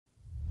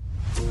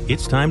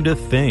It's time to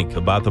think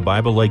about the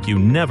Bible like you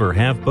never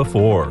have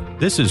before.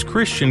 This is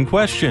Christian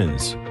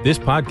Questions. This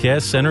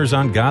podcast centers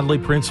on godly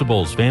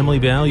principles, family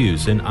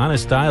values, and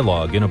honest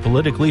dialogue in a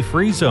politically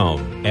free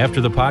zone.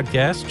 After the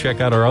podcast,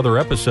 check out our other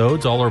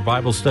episodes, all our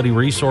Bible study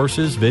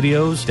resources,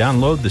 videos,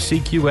 download the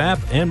CQ app,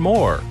 and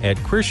more at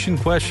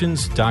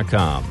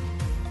ChristianQuestions.com.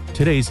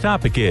 Today's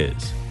topic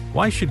is,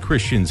 why should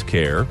Christians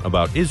care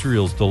about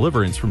Israel's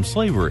deliverance from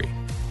slavery?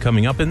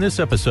 Coming up in this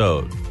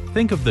episode,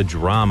 think of the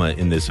drama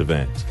in this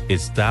event.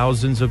 It's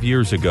thousands of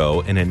years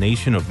ago, and a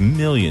nation of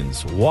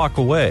millions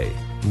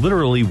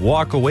literally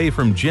walk away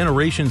from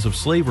generations of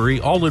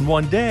slavery all in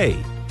one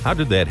day. How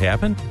did that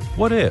happen?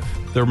 What if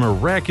their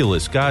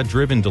miraculous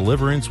God-driven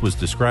deliverance was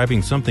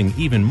describing something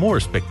even more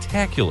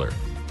spectacular?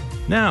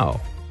 Now,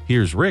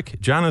 here's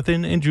Rick,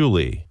 Jonathan, and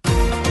Julie.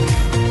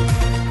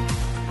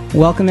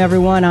 Welcome,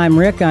 everyone. I'm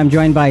Rick. I'm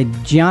joined by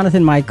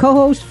Jonathan, my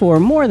co-host for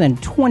more than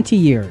 20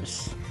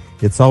 years.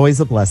 It's always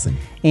a blessing.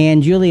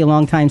 And Julie, a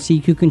longtime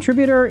CQ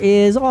contributor,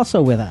 is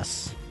also with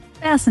us.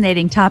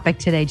 Fascinating topic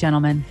today,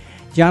 gentlemen.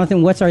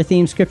 Jonathan, what's our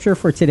theme scripture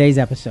for today's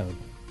episode?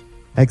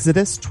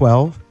 Exodus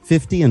 12,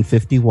 50 and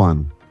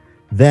 51.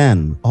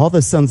 Then all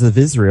the sons of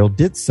Israel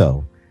did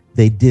so.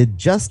 They did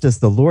just as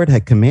the Lord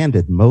had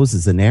commanded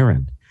Moses and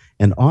Aaron.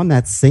 And on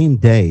that same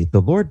day,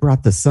 the Lord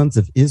brought the sons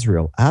of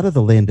Israel out of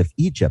the land of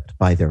Egypt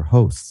by their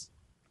hosts.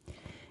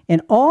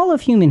 In all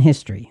of human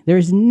history,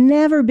 there's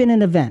never been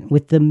an event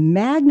with the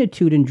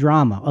magnitude and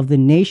drama of the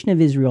nation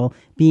of Israel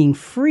being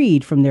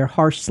freed from their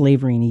harsh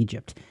slavery in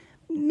Egypt.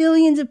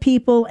 Millions of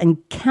people and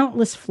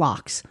countless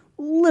flocks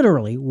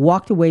literally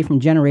walked away from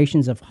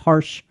generations of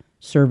harsh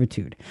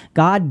servitude.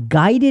 God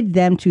guided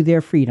them to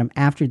their freedom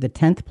after the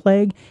 10th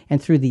plague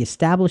and through the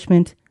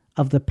establishment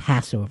of the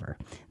Passover.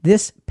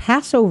 This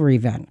Passover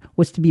event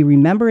was to be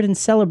remembered and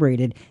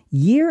celebrated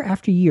year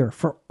after year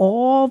for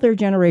all their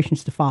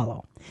generations to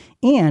follow.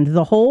 And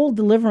the whole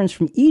deliverance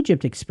from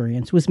Egypt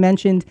experience was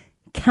mentioned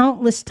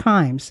countless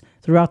times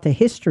throughout the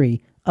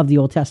history of the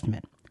Old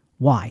Testament.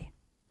 Why?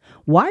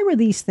 Why were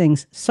these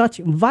things such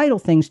vital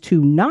things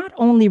to not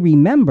only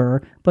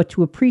remember, but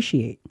to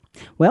appreciate?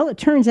 Well, it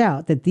turns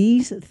out that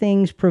these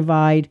things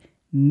provide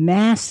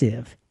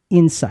massive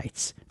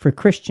insights for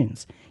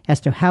Christians as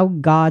to how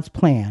God's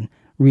plan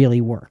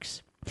really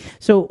works.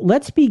 So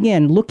let's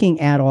begin looking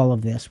at all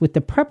of this with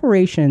the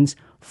preparations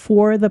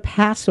for the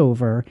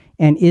Passover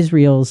and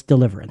Israel's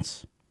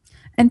deliverance.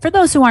 And for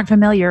those who aren't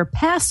familiar,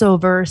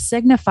 Passover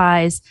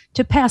signifies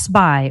to pass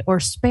by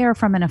or spare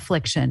from an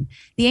affliction.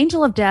 The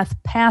angel of death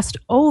passed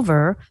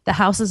over the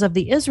houses of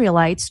the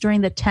Israelites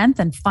during the 10th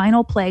and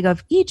final plague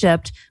of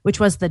Egypt,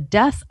 which was the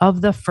death of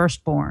the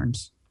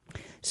firstborns.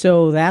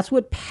 So that's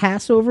what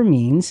Passover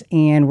means,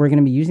 and we're going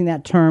to be using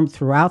that term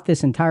throughout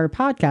this entire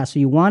podcast. So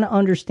you want to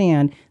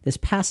understand this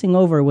passing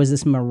over was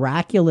this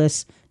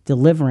miraculous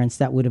deliverance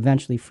that would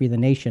eventually free the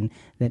nation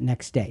that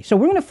next day. So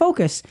we're going to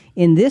focus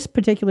in this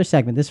particular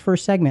segment, this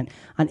first segment,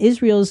 on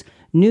Israel's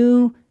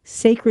new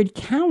sacred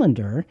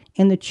calendar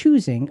and the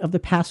choosing of the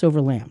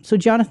Passover lamb. So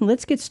Jonathan,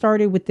 let's get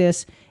started with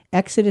this.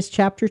 Exodus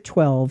chapter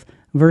 12,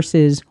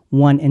 verses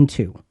 1 and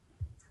 2.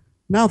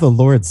 Now the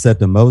Lord said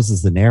to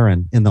Moses and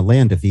Aaron in the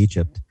land of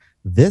Egypt,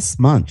 "This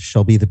month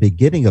shall be the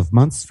beginning of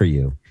months for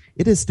you.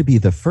 It is to be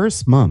the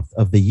first month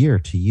of the year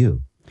to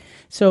you."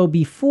 So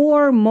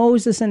before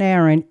Moses and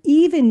Aaron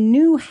even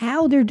knew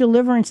how their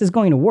deliverance is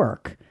going to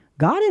work,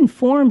 God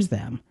informs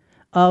them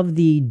of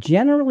the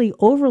generally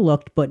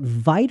overlooked but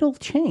vital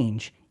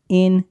change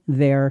in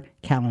their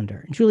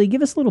calendar. Julie,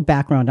 give us a little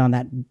background on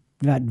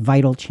that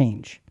vital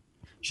change.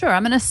 Sure.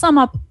 I'm going to sum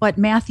up what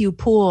Matthew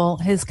Poole,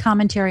 his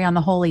commentary on the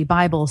Holy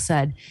Bible,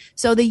 said.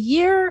 So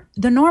the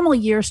normal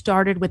year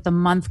started with the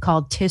month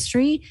called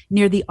Tisri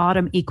near the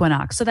autumn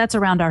equinox. So that's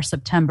around our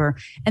September.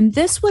 And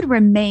this would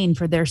remain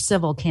for their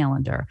civil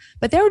calendar.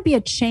 But there would be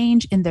a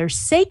change in their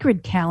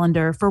sacred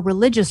calendar for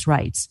religious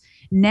rites.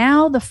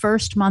 Now the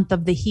first month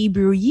of the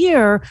Hebrew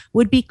year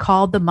would be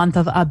called the month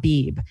of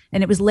Abib,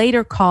 and it was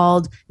later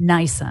called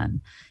Nisan.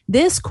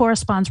 This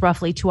corresponds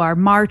roughly to our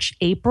March,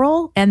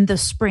 April, and the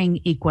spring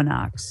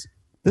equinox.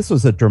 This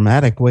was a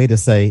dramatic way to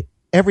say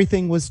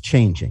everything was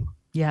changing.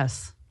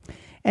 Yes.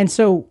 And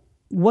so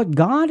what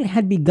God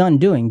had begun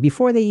doing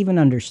before they even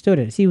understood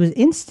it is he was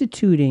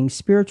instituting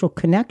spiritual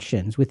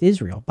connections with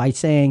Israel by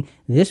saying,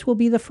 this will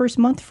be the first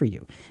month for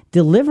you.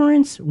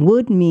 Deliverance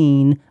would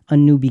mean a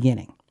new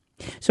beginning.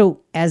 So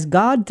as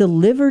God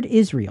delivered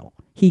Israel,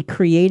 he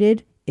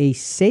created a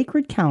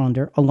sacred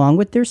calendar along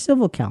with their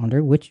civil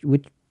calendar, which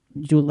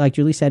like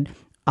Julie said,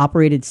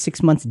 operated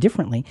 6 months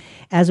differently,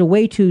 as a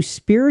way to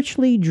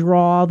spiritually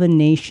draw the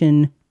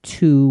nation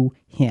to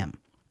him.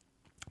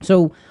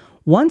 So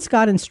once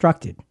God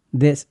instructed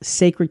this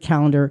sacred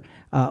calendar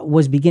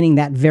was beginning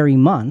that very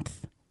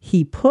month,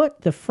 he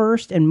put the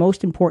first and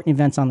most important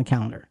events on the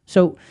calendar.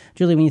 So,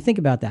 Julie, when you think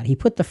about that, he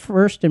put the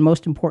first and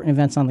most important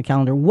events on the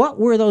calendar. What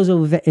were those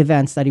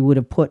events that he would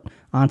have put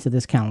onto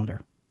this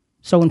calendar?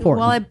 So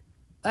important. Well,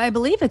 I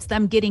believe it's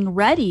them getting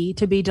ready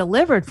to be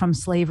delivered from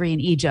slavery in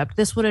Egypt.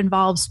 This would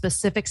involve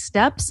specific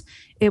steps.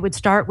 It would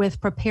start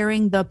with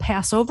preparing the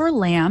Passover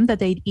lamb that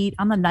they'd eat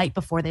on the night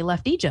before they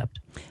left Egypt.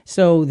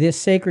 So this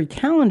sacred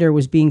calendar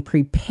was being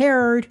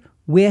prepared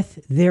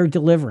with their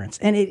deliverance.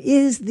 And it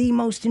is the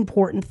most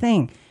important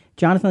thing.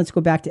 Jonathan, let's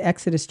go back to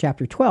Exodus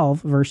chapter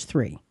 12, verse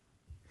 3.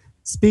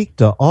 Speak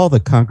to all the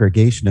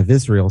congregation of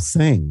Israel,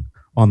 saying,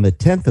 on the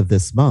 10th of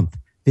this month,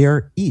 they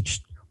are each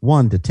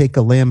one to take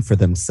a lamb for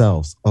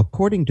themselves,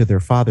 according to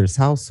their father's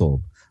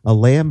household, a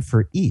lamb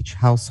for each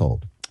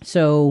household.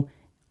 So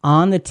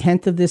on the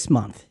 10th of this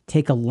month,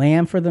 take a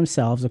lamb for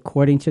themselves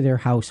according to their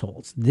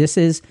households. This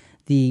is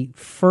the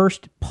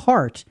first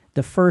part,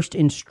 the first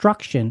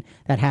instruction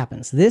that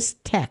happens. This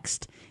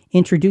text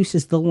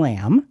introduces the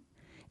lamb,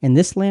 and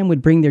this lamb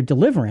would bring their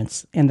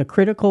deliverance and the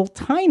critical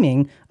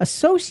timing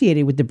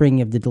associated with the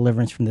bringing of the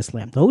deliverance from this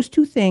lamb. Those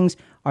two things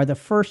are the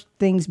first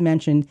things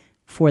mentioned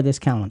for this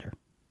calendar.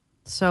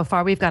 So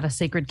far, we've got a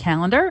sacred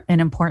calendar, an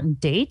important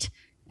date,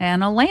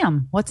 and a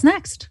lamb. What's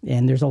next?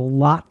 And there's a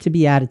lot to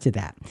be added to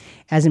that.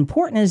 As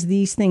important as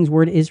these things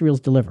were to Israel's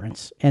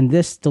deliverance, and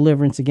this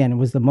deliverance, again,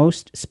 was the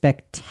most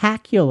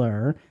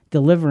spectacular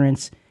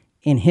deliverance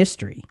in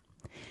history,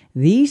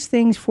 these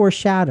things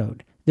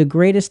foreshadowed the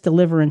greatest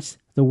deliverance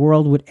the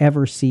world would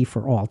ever see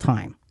for all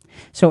time.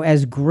 So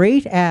as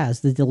great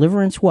as the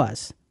deliverance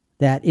was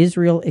that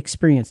Israel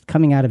experienced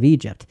coming out of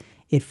Egypt,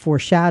 it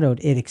foreshadowed,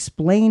 it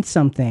explained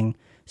something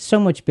so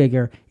much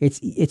bigger,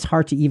 it's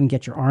hard to even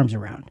get your arms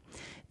around.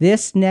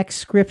 This next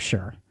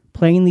scripture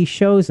plainly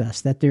shows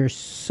us that there's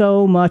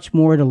so much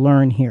more to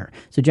learn here.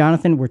 So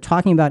Jonathan, we're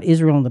talking about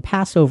Israel and the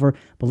Passover,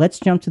 but let's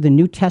jump to the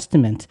New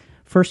Testament,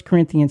 1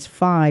 Corinthians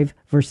 5,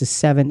 verses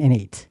 7 and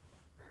 8.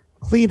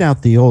 Clean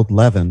out the old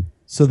leaven,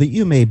 so that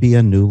you may be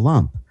a new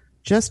lump,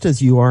 just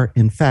as you are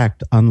in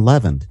fact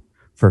unleavened.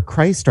 For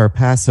Christ our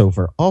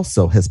Passover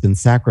also has been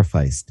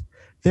sacrificed.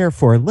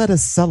 Therefore let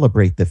us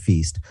celebrate the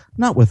feast,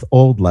 not with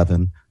old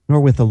leaven, nor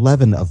with the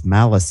leaven of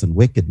malice and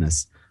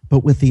wickedness,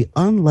 but with the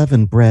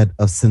unleavened bread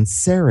of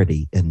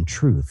sincerity and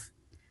truth.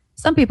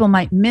 Some people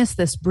might miss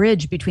this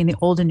bridge between the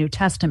Old and New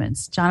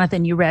Testaments.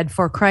 Jonathan, you read,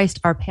 for Christ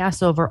our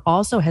Passover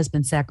also has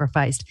been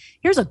sacrificed.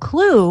 Here's a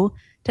clue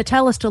to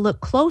tell us to look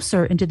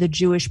closer into the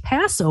Jewish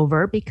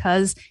Passover,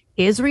 because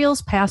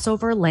Israel's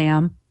Passover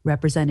lamb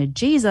represented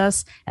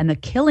Jesus, and the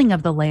killing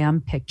of the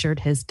lamb pictured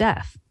his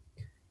death.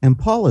 And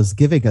Paul is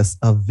giving us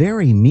a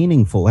very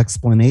meaningful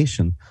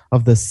explanation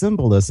of the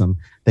symbolism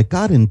that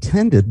God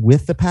intended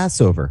with the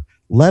Passover.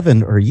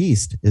 Leaven or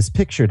yeast is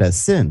pictured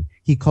as sin.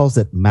 He calls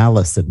it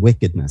malice and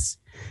wickedness.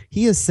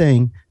 He is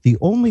saying the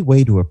only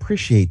way to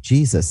appreciate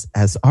Jesus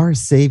as our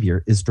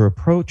Savior is to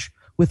approach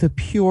with a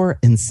pure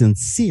and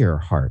sincere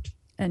heart.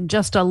 And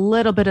just a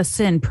little bit of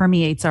sin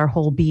permeates our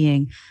whole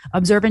being.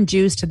 Observant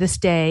Jews to this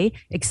day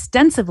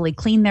extensively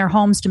clean their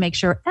homes to make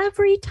sure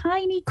every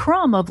tiny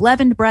crumb of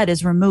leavened bread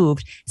is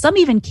removed. Some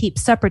even keep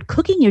separate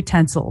cooking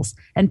utensils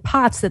and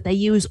pots that they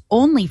use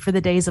only for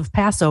the days of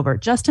Passover,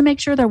 just to make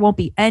sure there won't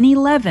be any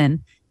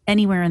leaven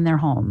anywhere in their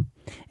home.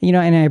 You know,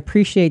 and I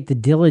appreciate the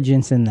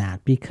diligence in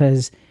that,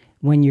 because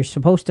when you're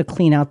supposed to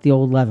clean out the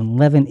old leaven,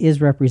 leaven is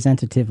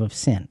representative of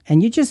sin.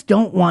 And you just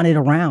don't want it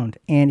around.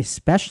 And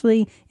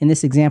especially in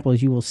this example,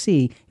 as you will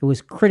see, it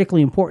was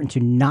critically important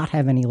to not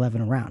have any leaven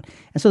around.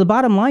 And so the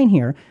bottom line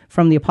here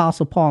from the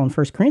Apostle Paul in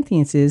 1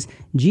 Corinthians is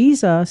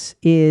Jesus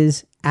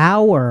is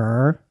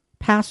our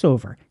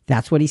Passover.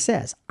 That's what he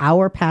says.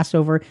 Our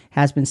Passover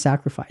has been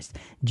sacrificed.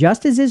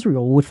 Just as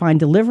Israel would find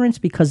deliverance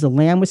because the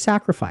lamb was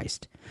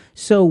sacrificed,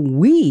 so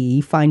we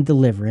find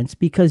deliverance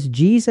because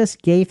Jesus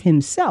gave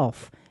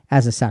himself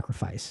as a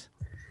sacrifice.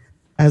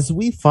 As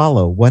we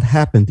follow what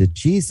happened to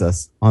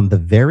Jesus on the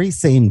very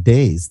same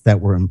days that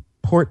were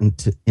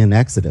important in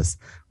Exodus,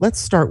 let's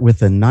start with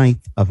the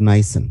ninth of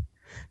Nisan.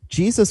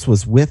 Jesus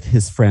was with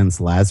his friends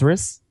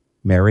Lazarus,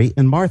 Mary,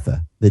 and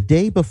Martha the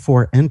day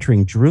before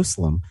entering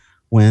Jerusalem,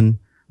 when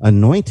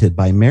anointed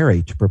by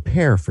Mary to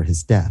prepare for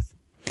his death.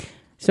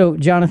 So,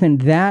 Jonathan,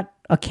 that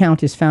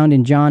account is found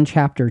in John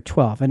chapter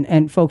 12.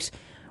 And folks,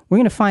 we're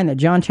going to find that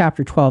John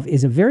chapter 12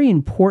 is a very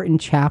important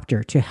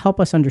chapter to help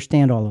us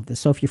understand all of this.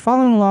 So if you're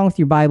following along with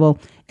your Bible,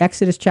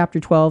 Exodus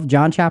chapter 12,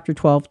 John chapter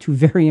 12, two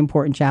very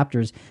important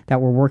chapters that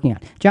we're working on.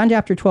 John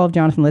chapter 12,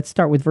 Jonathan, let's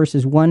start with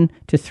verses 1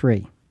 to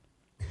 3.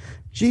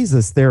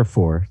 Jesus,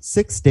 therefore,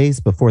 6 days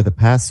before the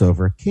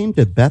Passover, came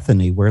to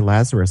Bethany where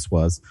Lazarus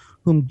was,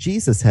 whom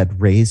Jesus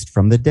had raised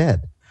from the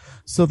dead.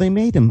 So they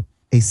made him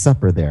a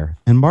supper there,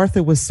 and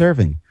Martha was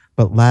serving,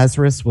 but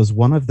Lazarus was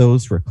one of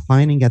those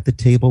reclining at the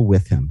table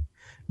with him.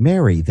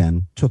 Mary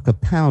then took a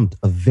pound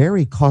of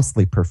very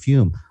costly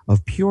perfume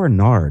of pure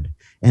nard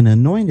and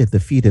anointed the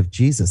feet of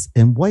Jesus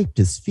and wiped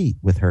his feet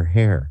with her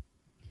hair.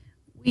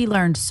 We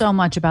learned so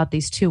much about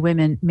these two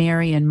women,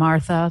 Mary and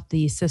Martha,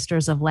 the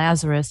sisters of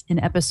Lazarus, in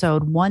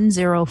episode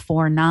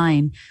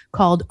 1049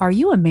 called Are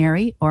You a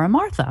Mary or a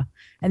Martha?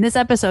 And this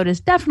episode is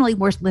definitely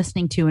worth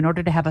listening to in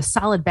order to have a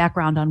solid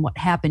background on what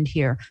happened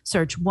here.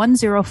 Search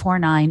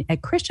 1049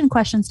 at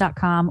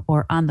ChristianQuestions.com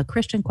or on the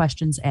Christian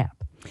Questions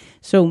app.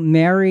 So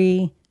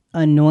Mary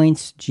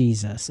anoints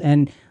Jesus,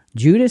 and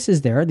Judas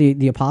is there.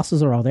 The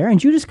apostles are all there, and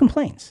Judas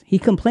complains. He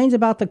complains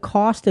about the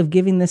cost of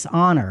giving this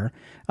honor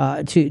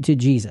to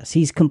Jesus.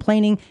 He's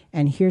complaining,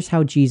 and here's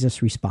how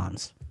Jesus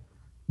responds.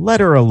 Let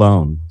her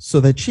alone, so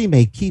that she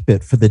may keep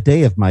it for the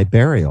day of my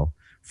burial.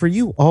 For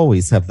you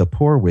always have the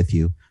poor with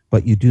you,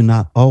 but you do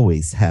not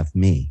always have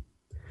me.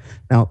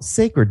 Now,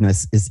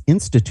 sacredness is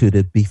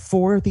instituted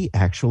before the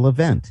actual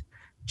event.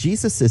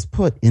 Jesus is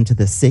put into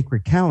the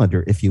sacred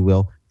calendar, if you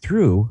will,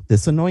 through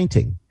this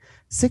anointing.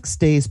 6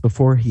 days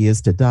before he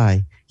is to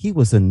die, he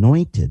was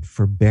anointed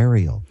for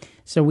burial.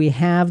 So we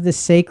have the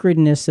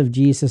sacredness of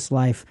Jesus'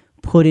 life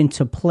put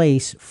into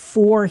place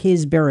for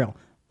his burial.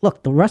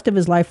 Look, the rest of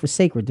his life was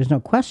sacred. There's no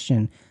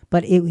question.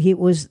 But it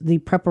was the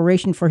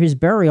preparation for his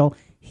burial.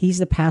 He's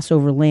the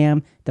Passover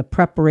lamb, the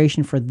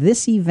preparation for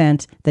this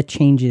event that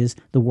changes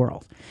the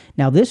world.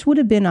 Now, this would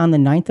have been on the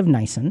 9th of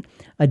Nisan,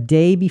 a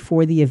day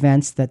before the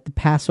events that the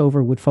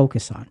Passover would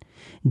focus on.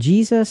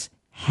 Jesus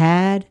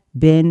had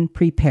been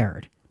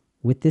prepared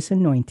with this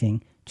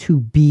anointing to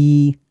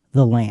be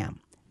the lamb.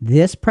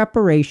 This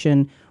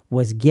preparation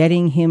was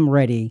getting him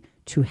ready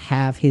to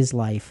have his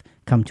life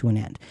come to an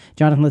end.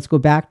 Jonathan, let's go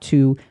back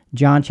to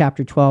John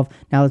chapter 12.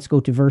 Now let's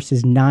go to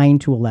verses 9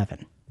 to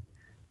 11.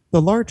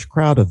 The large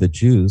crowd of the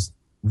Jews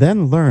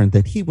then learned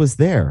that he was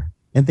there,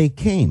 and they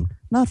came,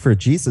 not for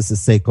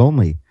Jesus' sake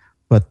only,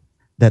 but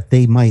that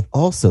they might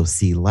also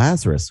see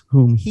Lazarus,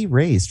 whom he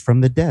raised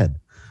from the dead.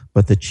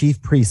 But the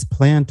chief priests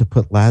planned to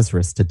put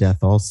Lazarus to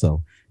death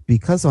also,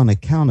 because on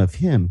account of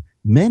him,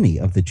 many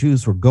of the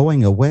Jews were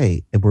going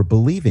away and were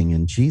believing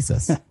in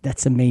Jesus.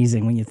 That's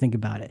amazing when you think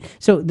about it.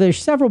 So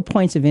there's several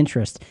points of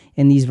interest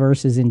in these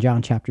verses in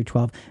John chapter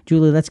 12.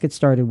 Julie, let's get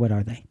started. What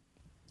are they?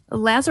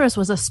 Lazarus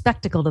was a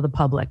spectacle to the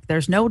public.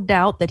 There's no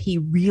doubt that he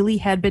really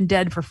had been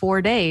dead for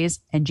 4 days,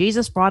 and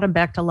Jesus brought him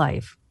back to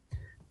life.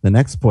 The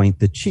next point,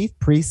 the chief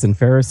priests and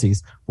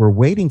Pharisees were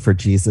waiting for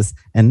Jesus,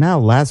 and now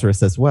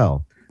Lazarus as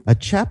well. A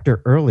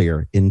chapter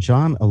earlier in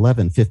John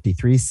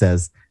 11:53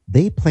 says,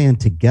 they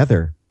planned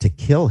together to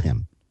kill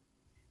him.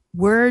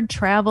 Word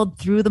traveled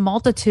through the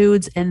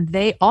multitudes, and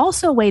they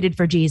also waited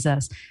for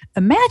Jesus.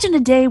 Imagine a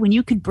day when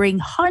you could bring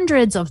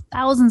hundreds of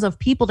thousands of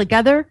people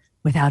together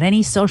without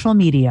any social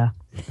media.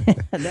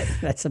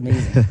 That's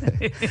amazing.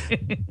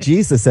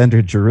 Jesus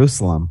entered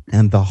Jerusalem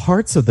and the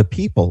hearts of the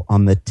people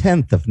on the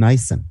 10th of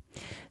Nisan.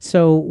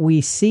 So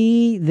we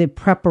see the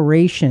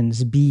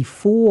preparations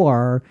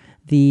before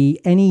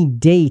any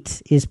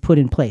date is put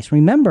in place.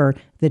 Remember,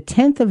 the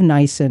 10th of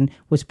Nisan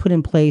was put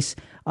in place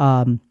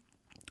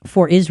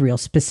for Israel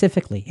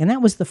specifically, and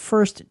that was the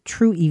first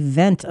true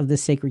event of the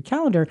sacred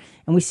calendar.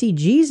 And we see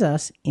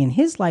Jesus in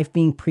his life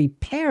being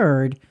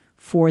prepared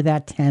for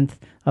that 10th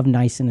of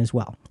Nisan as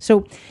well.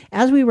 So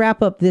as we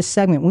wrap up this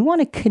segment, we want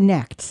to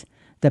connect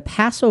the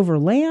Passover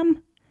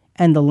lamb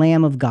and the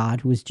Lamb of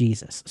God, who is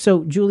Jesus.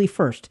 So Julie,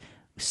 first,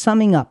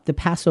 summing up the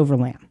Passover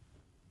lamb.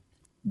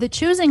 The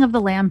choosing of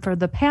the lamb for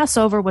the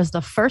Passover was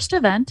the first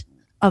event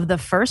of the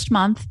first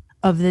month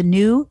of the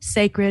new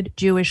sacred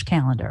Jewish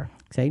calendar.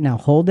 Okay, now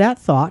hold that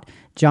thought.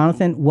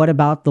 Jonathan, what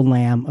about the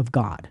Lamb of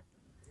God?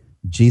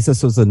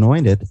 Jesus was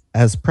anointed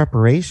as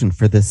preparation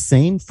for the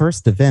same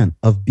first event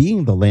of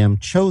being the lamb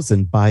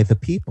chosen by the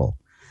people.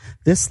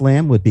 This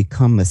lamb would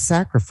become the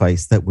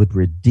sacrifice that would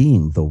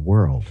redeem the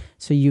world.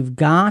 So you've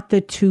got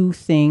the two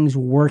things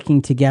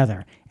working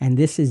together, and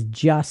this is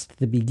just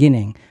the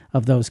beginning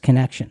of those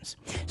connections.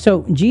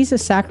 So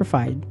Jesus'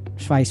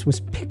 sacrifice was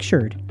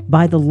pictured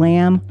by the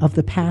lamb of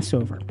the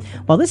Passover.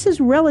 While this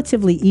is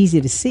relatively easy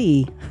to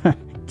see,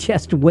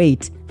 just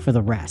wait for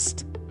the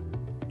rest.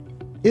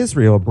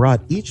 Israel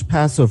brought each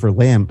Passover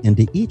lamb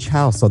into each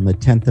house on the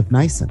 10th of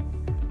Nisan.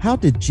 How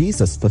did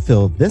Jesus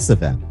fulfill this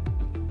event?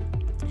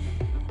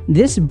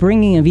 This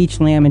bringing of each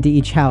lamb into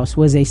each house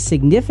was a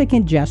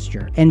significant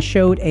gesture and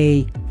showed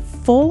a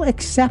full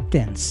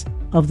acceptance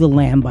of the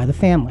lamb by the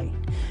family.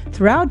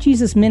 Throughout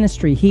Jesus'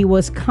 ministry, he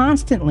was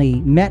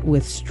constantly met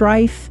with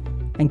strife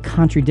and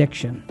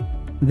contradiction.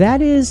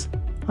 That is,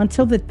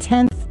 until the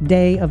 10th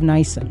day of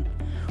Nisan,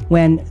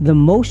 when the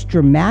most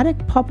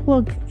dramatic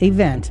public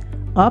event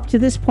up to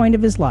this point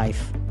of his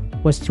life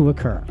was to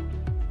occur.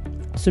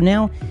 So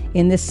now,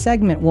 in this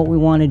segment, what we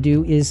want to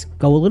do is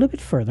go a little bit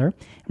further,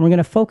 and we're going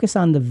to focus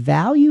on the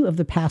value of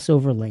the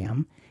Passover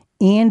lamb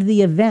and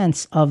the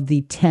events of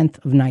the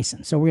 10th of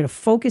Nisan. So we're going to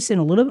focus in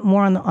a little bit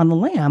more on the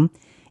lamb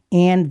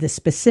and the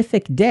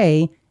specific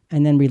day,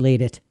 and then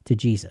relate it to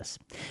Jesus.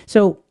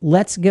 So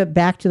let's get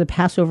back to the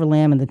Passover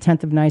lamb and the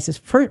 10th of Nisan.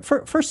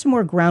 First, some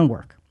more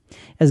groundwork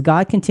as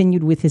God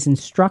continued with his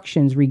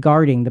instructions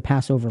regarding the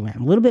Passover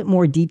lamb. A little bit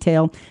more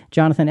detail,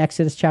 Jonathan,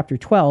 Exodus chapter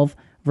 12,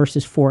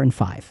 verses 4 and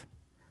 5.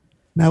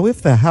 Now,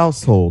 if the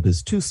household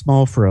is too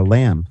small for a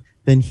lamb,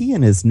 then he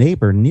and his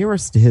neighbor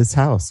nearest to his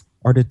house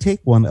are to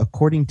take one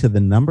according to the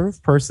number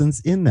of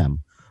persons in them,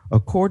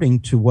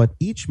 according to what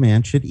each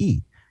man should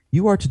eat.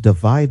 You are to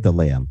divide the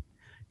lamb.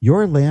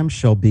 Your lamb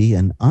shall be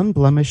an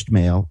unblemished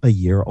male, a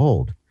year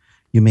old.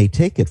 You may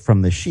take it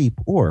from the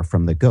sheep or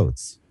from the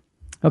goats.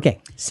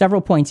 Okay,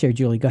 several points here,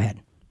 Julie. Go ahead.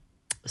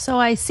 So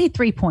I see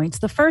 3 points.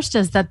 The first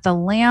is that the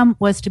lamb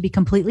was to be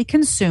completely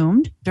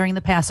consumed during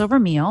the Passover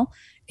meal,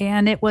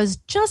 and it was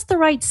just the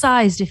right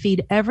size to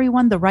feed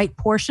everyone the right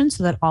portion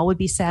so that all would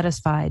be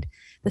satisfied.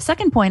 The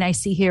second point I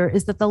see here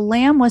is that the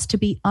lamb was to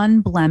be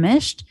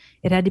unblemished.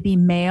 It had to be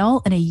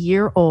male and a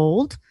year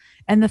old.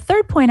 And the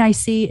third point I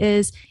see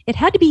is it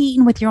had to be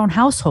eaten with your own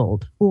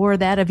household or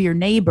that of your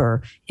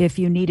neighbor if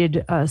you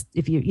needed,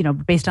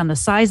 based on the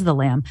size of the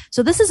lamb.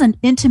 So this is an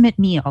intimate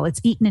meal.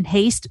 It's eaten in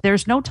haste.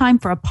 There's no time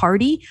for a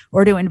party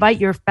or to invite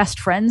your best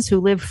friends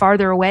who live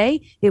farther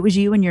away. It was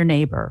you and your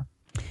neighbor.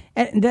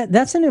 And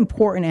that's an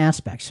important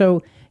aspect.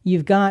 So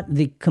you've got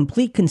the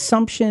complete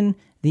consumption,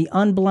 the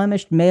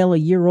unblemished male, a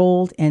year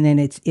old, and then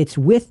it's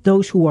with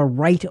those who are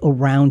right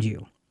around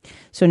you.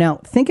 So now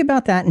think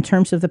about that in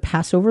terms of the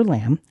Passover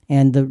lamb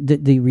and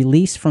the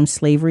release from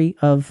slavery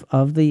of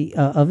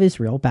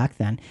Israel back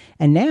then.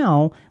 And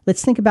now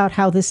let's think about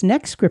how this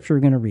next scripture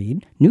we're going to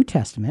read, New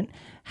Testament,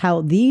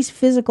 how these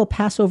physical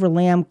Passover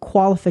lamb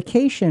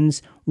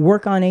qualifications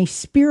work on a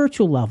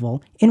spiritual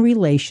level in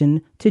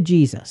relation to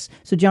Jesus.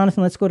 So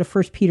Jonathan, let's go to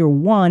 1 Peter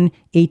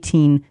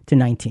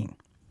 1:18-19.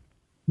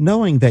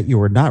 Knowing that you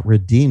were not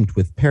redeemed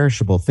with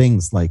perishable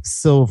things like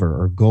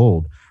silver or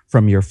gold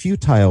from your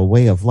futile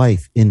way of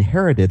life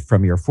inherited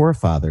from your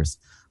forefathers,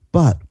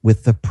 but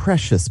with the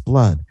precious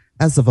blood,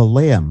 as of a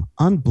lamb,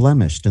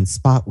 unblemished and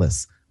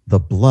spotless, the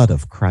blood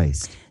of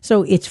Christ.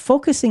 So it's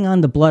focusing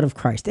on the blood of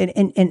Christ.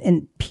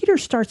 And Peter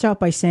starts out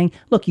by saying,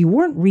 look, you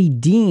weren't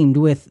redeemed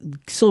with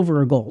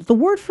silver or gold. The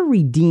word for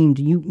redeemed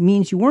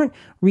means you weren't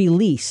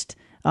released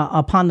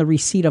upon the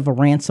receipt of a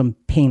ransom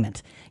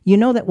payment. You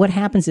know that what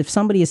happens if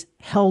somebody is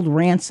held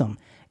ransom,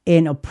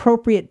 an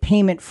appropriate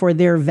payment for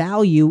their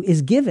value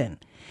is given.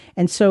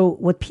 And so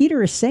what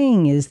Peter is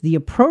saying is the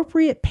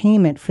appropriate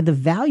payment for the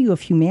value of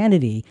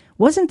humanity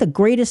wasn't the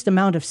greatest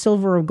amount of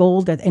silver or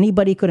gold that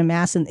anybody could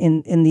amass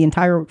in the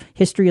entire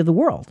history of the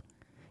world.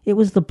 It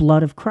was the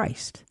blood of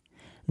Christ.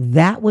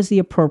 That was the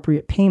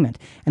appropriate payment.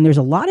 And there's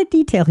a lot of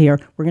detail here.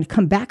 We're going to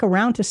come back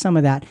around to some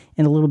of that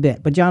in a little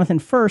bit. But Jonathan,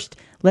 first,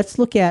 let's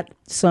look at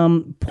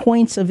some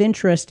points of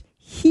interest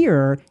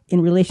here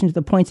in relation to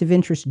the points of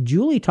interest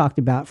Julie talked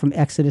about from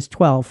Exodus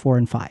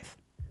 12:4-5.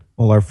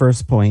 Well, our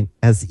first point,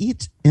 as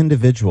each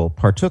individual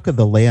partook of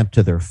the lamb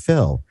to their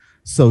fill,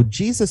 so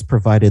Jesus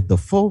provided the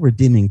full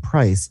redeeming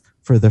price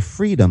for the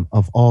freedom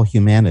of all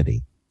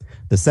humanity.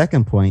 The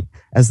second point,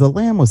 as the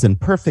lamb was in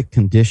perfect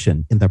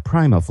condition in the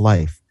prime of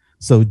life,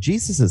 so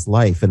Jesus'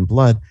 life and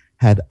blood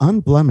had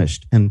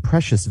unblemished and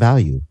precious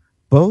value.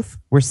 Both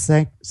were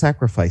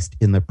sacrificed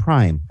in the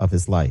prime of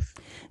his life.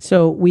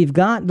 So we've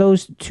got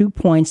those 2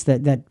 points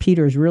that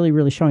Peter is really,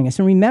 really showing us.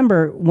 And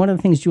remember, one of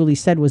the things Julie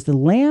said was the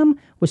lamb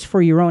was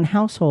for your own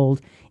household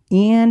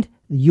and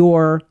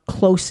your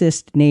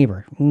closest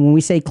neighbor. When we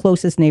say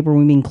closest neighbor,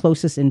 we mean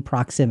closest in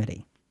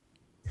proximity.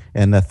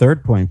 And the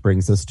third point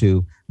brings us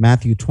to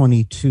Matthew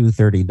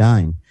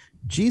 22:39.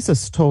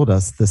 Jesus told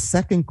us the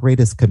second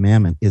greatest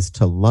commandment is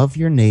to love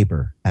your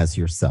neighbor as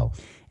yourself.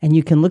 And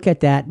you can look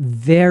at that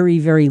very,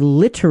 very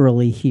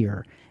literally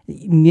here.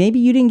 Maybe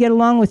you didn't get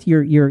along with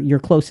your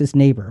closest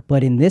neighbor,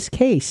 but in this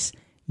case,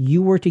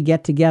 you were to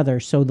get together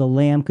so the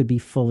lamb could be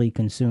fully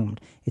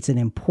consumed. It's an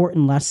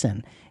important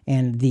lesson,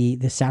 and the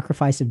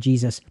sacrifice of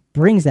Jesus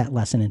brings that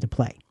lesson into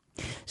play.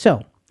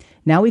 So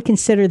now we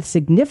consider the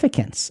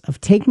significance of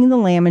taking the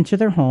lamb into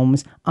their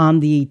homes on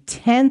the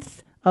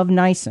 10th of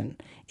Nisan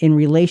in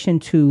relation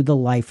to the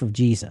life of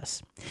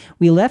Jesus.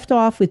 We left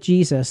off with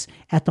Jesus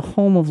at the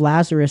home of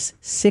Lazarus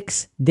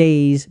 6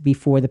 days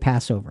before the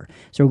Passover.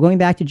 So we're going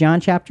back to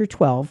John chapter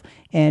 12,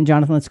 and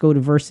Jonathan, let's go to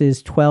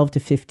verses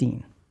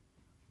 12-15.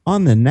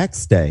 On the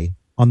next day,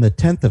 on the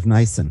 10th of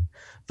Nisan,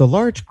 the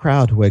large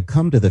crowd who had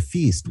come to the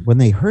feast, when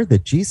they heard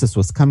that Jesus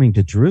was coming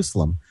to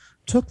Jerusalem,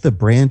 took the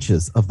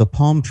branches of the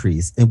palm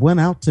trees and went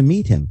out to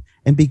meet him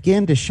and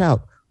began to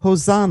shout,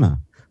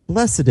 "Hosanna!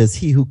 Blessed is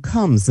he who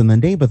comes in the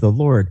name of the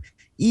Lord,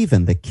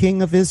 even the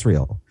King of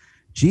Israel."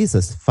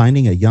 Jesus,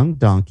 finding a young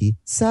donkey,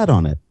 sat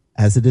on it,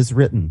 as it is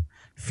written,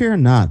 "Fear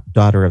not,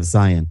 daughter of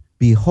Zion.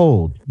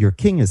 Behold, your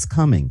king is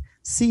coming,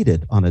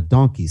 seated on a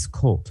donkey's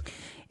colt."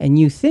 And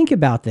you think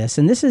about this,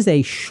 and this is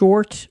a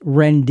short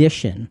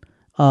rendition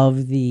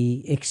of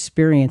the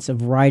experience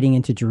of riding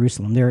into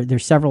Jerusalem.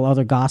 There's several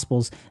other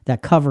gospels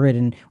that cover it,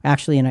 and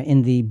actually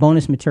in the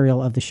bonus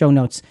material of the show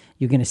notes,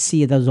 you're going to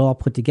see those all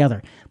put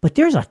together. But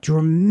there's a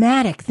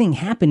dramatic thing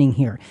happening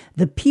here.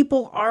 The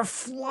people are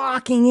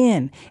flocking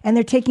in, and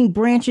they're taking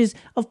branches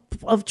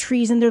of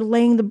trees, and they're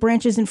laying the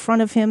branches in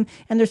front of him,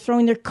 and they're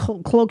throwing their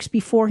cloaks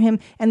before him,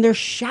 and they're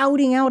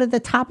shouting out at the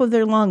top of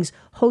their lungs,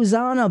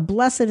 "Hosanna,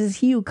 blessed is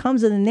he who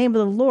comes in the name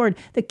of the Lord,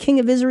 the King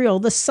of Israel,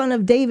 the Son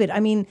of David." I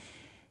mean,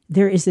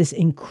 there is this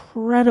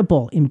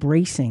incredible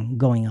embracing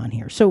going on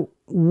here. So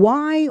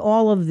why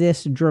all of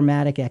this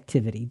dramatic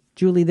activity?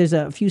 Julie, there's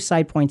a few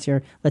side points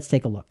here. Let's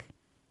take a look.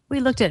 We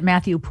looked at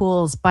Matthew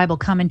Poole's Bible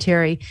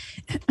commentary,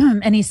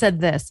 and he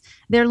said this: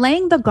 "Their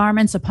laying the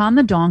garments upon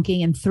the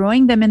donkey and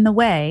throwing them in the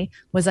way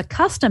was a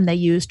custom they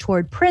used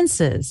toward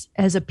princes,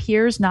 as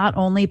appears not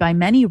only by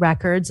many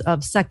records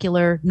of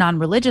secular,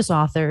 non-religious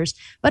authors,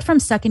 but from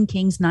 2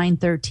 Kings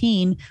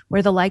 9:13,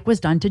 where the like was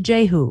done to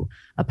Jehu,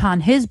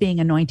 upon his being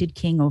anointed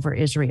king over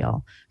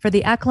Israel. For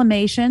the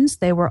acclamations,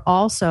 they were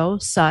also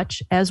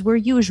such as were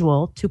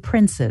usual to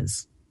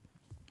princes."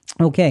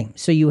 Okay,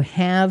 so you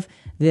have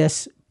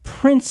this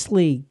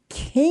princely,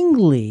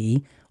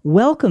 kingly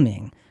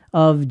welcoming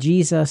of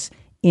Jesus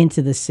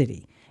into the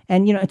city.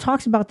 And, it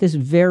talks about this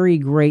very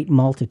great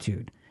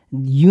multitude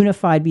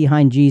unified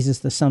behind Jesus,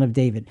 the son of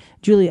David.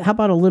 Julia, how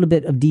about a little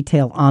bit of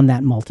detail on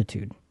that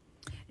multitude?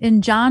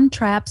 In John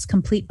Trapp's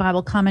complete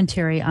Bible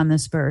commentary on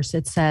this verse,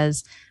 it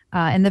says,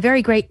 of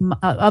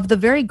the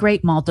very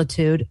great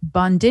multitude,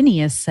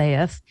 Bondinius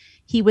saith,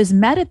 "He was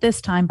met at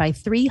this time by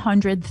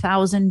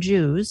 300,000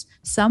 Jews,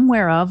 some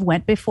whereof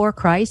went before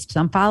Christ,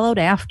 some followed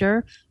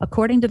after,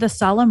 according to the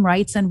solemn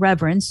rites and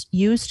reverence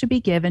used to be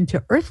given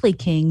to earthly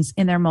kings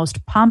in their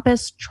most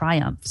pompous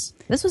triumphs."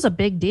 This was a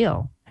big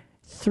deal.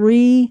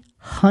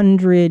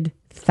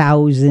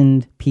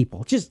 300,000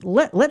 people. Just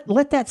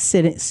let that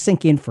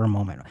sink in for a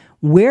moment.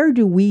 Where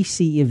do we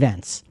see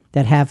events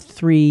that have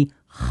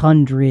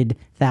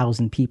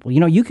 300,000 people?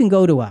 You can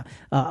go to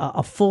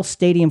a full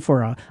stadium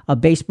for a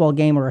baseball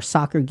game or a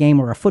soccer game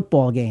or a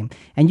football game,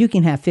 and you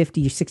can have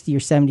 50 or 60 or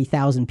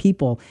 70,000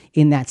 people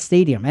in that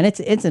stadium. And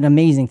it's an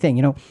amazing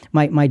thing.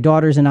 My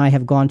daughters and I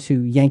have gone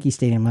to Yankee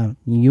Stadium. I'm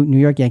a New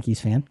York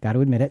Yankees fan, got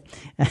to admit it,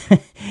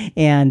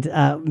 and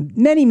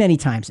many, many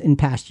times in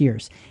past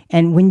years.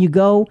 And when you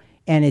go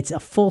and it's a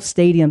full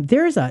stadium,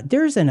 there's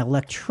an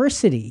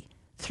electricity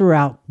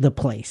throughout the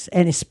place,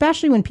 and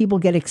especially when people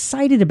get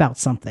excited about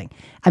something.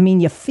 I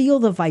mean, you feel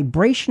the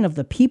vibration of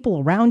the people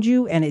around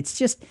you, and it's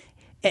just,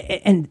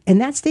 and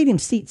that stadium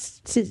seats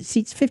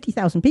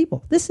 50,000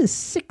 people. This is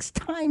 6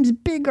 times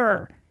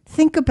bigger.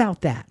 Think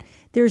about that.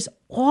 There's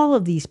all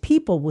of these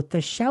people with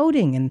the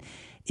shouting, and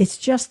it's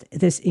just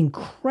this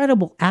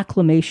incredible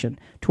acclamation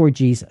toward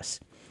Jesus.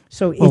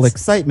 So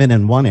excitement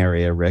in one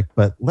area, Rick,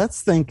 but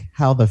let's think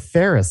how the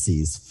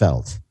Pharisees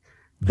felt.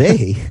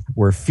 They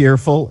were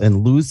fearful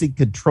and losing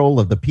control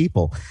of the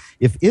people.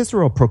 If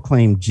Israel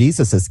proclaimed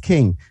Jesus as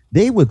king,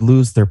 they would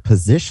lose their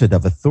position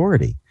of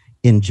authority.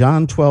 In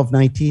John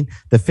 12:19,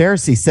 the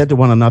Pharisees said to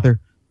one another,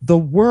 "The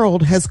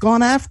world has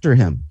gone after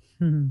him."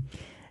 Mm-hmm.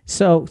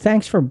 So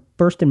thanks for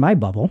bursting my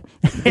bubble.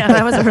 Yeah,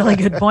 that was a really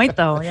good point,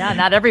 though. Yeah,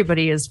 not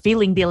everybody is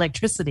feeling the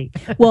electricity.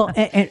 Well,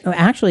 and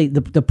actually,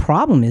 the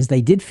problem is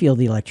they did feel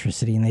the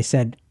electricity, and they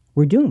said,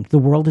 "We're doomed. The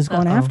world has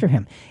gone after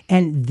him."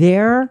 And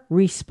their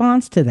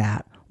response to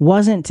that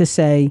wasn't to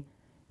say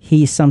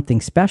he's something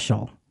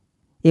special.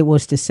 It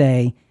was to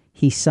say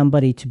he's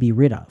somebody to be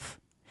rid of.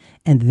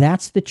 And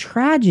that's the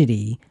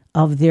tragedy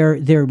of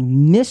their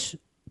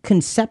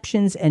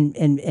misconceptions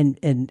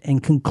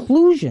and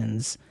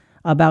conclusions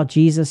about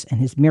Jesus and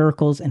his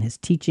miracles and his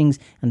teachings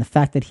and the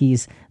fact that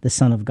he's the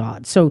Son of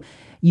God. So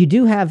you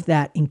do have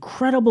that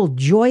incredible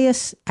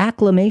joyous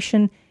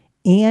acclamation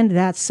and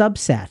that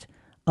subset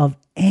of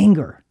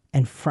anger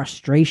and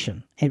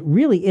frustration. It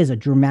really is a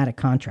dramatic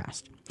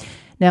contrast.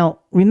 Now,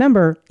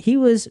 remember, he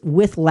was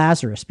with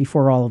Lazarus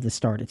before all of this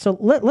started. So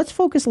let's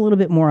focus a little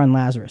bit more on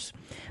Lazarus.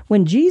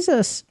 When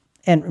Jesus,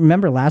 and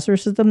remember,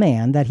 Lazarus is the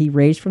man that he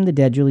raised from the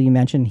dead. Julie, you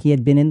mentioned he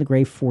had been in the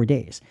grave 4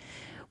 days.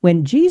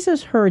 When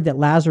Jesus heard that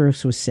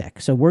Lazarus was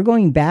sick, so we're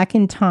going back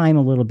in time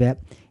a little bit,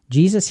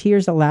 Jesus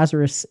hears that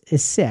Lazarus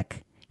is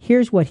sick.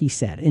 Here's what he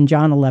said in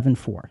John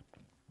 11:4.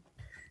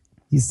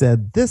 He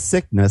said, "This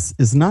sickness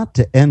is not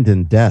to end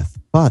in death,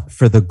 but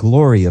for the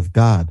glory of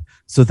God,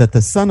 so that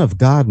the Son of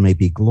God may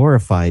be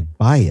glorified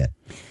by it."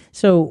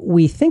 So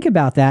we think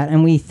about that,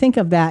 and we think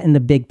of that in the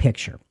big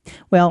picture.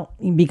 Well,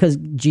 because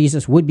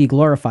Jesus would be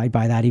glorified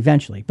by that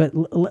eventually. But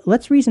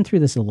let's reason through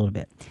this a little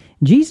bit.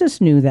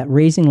 Jesus knew that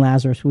raising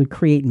Lazarus would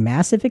create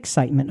massive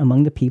excitement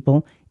among the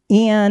people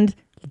and,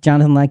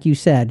 Jonathan, like you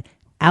said,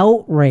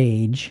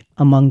 outrage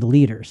among the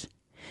leaders.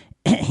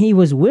 He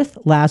was with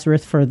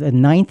Lazarus for the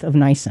 9th of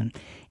Nisan,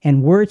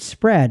 and word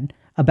spread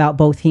about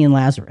both he and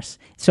Lazarus.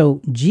 So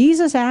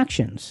Jesus'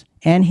 actions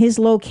and his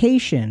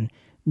location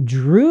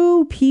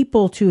drew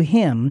people to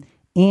him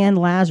and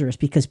Lazarus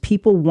because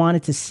people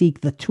wanted to seek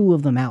the two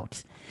of them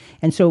out.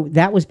 And so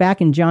that was back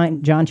in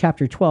John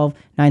chapter 12,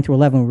 9 through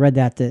 11. We read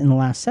that in the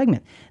last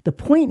segment. The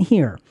point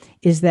here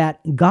is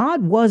that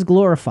God was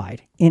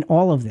glorified in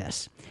all of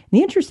this.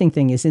 The interesting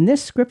thing is in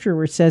this scripture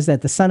where it says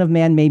that the Son of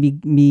Man may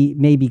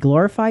be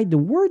glorified, the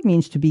word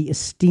means to be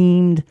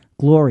esteemed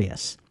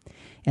glorious.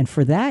 And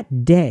for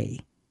that day,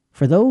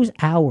 for those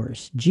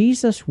hours,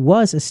 Jesus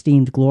was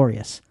esteemed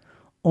glorious,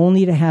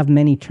 only to have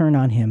many turn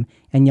on him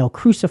and yell,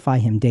 "Crucify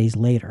him," days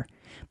later.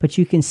 But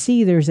you can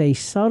see there's a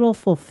subtle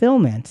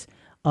fulfillment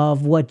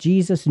of what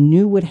Jesus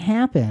knew would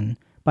happen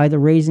by the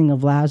raising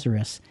of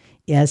Lazarus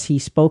as he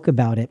spoke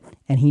about it.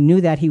 And he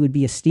knew that he would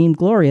be esteemed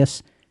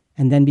glorious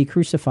and then be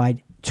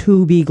crucified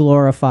to be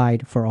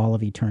glorified for all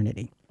of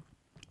eternity.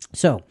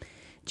 So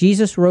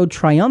Jesus rode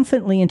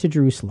triumphantly into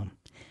Jerusalem,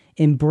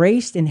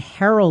 embraced and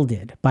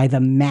heralded by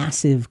the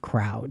massive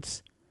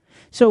crowds.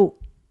 So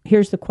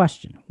here's the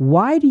question.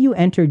 Why do you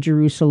enter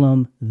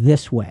Jerusalem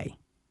this way?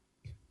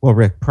 Well,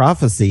 Rick,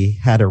 prophecy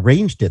had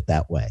arranged it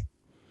that way.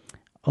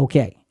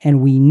 Okay, and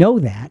we know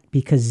that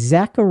because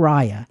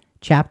Zechariah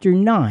chapter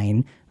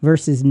 9,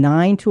 verses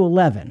 9 to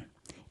 11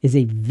 is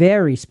a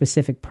very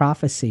specific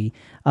prophecy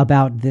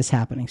about this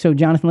happening. So,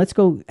 Jonathan, let's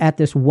go at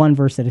this one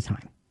verse at a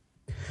time.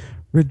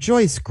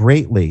 Rejoice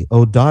greatly,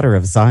 O daughter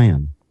of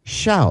Zion.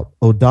 Shout,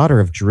 O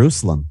daughter of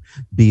Jerusalem.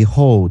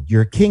 Behold,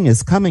 your king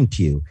is coming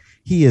to you.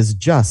 He is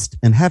just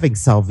and having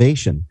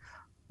salvation,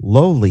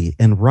 lowly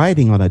and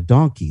riding on a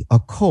donkey, a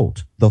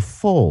colt, the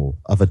foal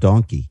of a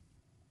donkey.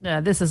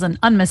 This is an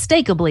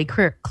unmistakably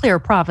clear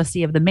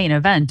prophecy of the main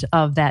event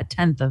of that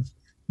 10th of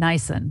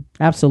Nisan.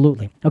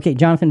 Absolutely. Okay,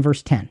 Jonathan,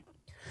 verse 10.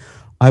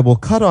 I will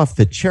cut off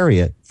the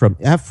chariot from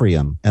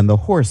Ephraim and the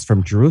horse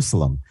from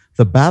Jerusalem.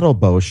 The battle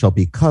bow shall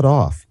be cut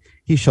off.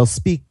 He shall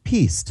speak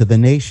peace to the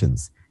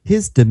nations.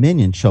 His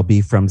dominion shall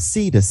be from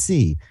sea to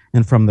sea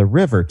and from the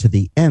river to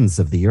the ends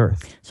of the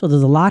earth. So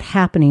there's a lot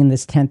happening in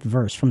this 10th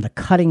verse, from the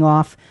cutting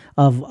off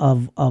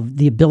of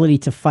the ability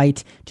to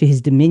fight to his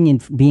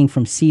dominion being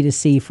from sea to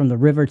sea, from the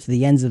river to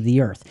the ends of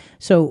the earth.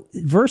 So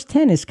verse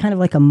 10 is kind of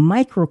like a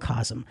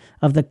microcosm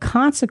of the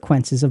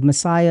consequences of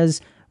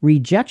Messiah's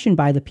rejection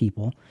by the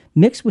people,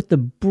 mixed with the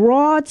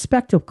broad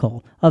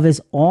spectacle of his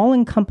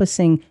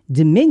all-encompassing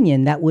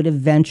dominion that would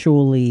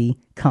eventually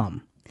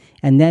come.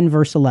 And then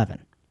verse 11.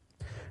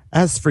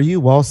 As for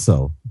you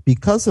also,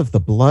 because of the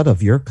blood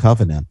of your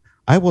covenant,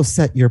 I will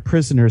set your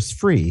prisoners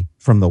free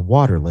from the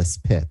waterless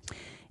pit.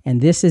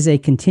 And this is a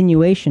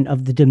continuation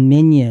of the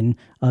dominion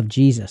of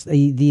Jesus.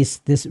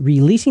 This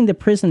releasing the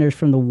prisoners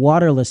from the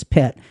waterless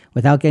pit,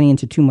 without getting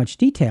into too much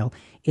detail,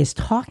 is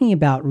talking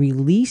about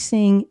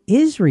releasing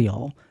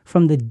Israel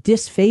from the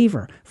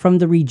disfavor, from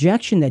the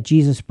rejection that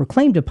Jesus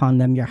proclaimed upon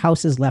them. Your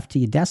house is left to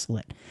you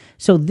desolate.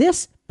 So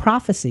this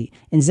prophecy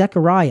in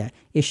Zechariah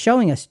is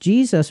showing us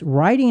Jesus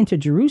riding into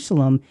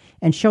Jerusalem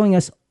and showing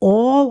us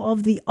all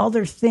of the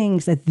other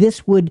things that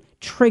this would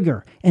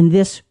trigger and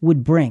this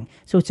would bring.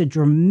 So it's a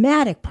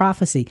dramatic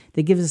prophecy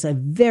that gives us a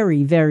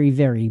very, very,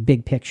 very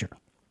big picture.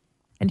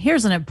 And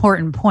here's an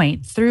important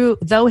point.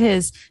 Though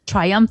his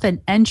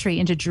triumphant entry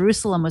into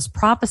Jerusalem was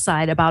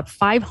prophesied about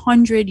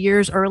 500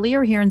 years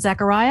earlier here in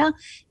Zechariah,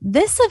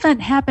 this event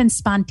happened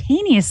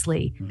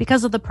spontaneously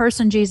because of the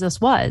person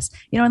Jesus was.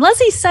 Unless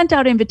he sent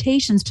out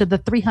invitations to the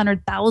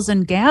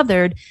 300,000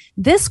 gathered,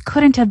 this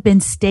couldn't have been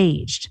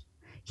staged.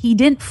 He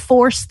didn't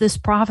force this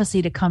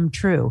prophecy to come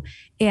true.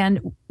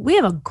 And we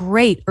have a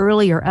great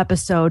earlier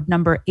episode,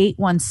 number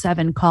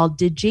 817, called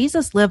Did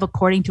Jesus Live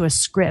According to a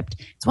Script?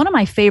 It's one of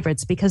my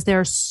favorites because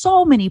there are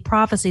so many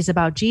prophecies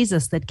about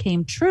Jesus that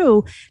came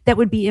true that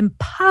would be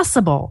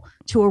impossible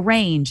to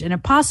arrange and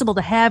impossible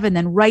to have and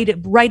then write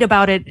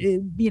about it,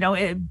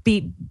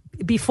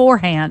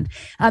 beforehand.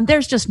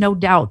 There's just no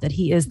doubt that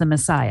he is the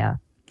Messiah.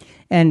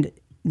 And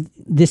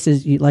this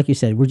is, like you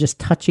said, we're just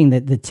touching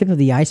the tip of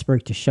the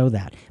iceberg to show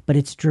that. But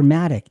it's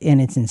dramatic, and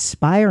it's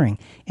inspiring,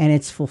 and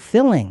it's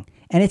fulfilling,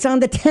 and it's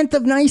on the 10th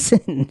of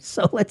Nisan.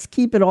 So let's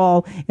keep it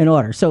all in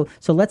order. So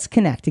let's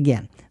connect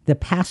again, the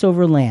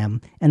Passover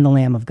lamb and the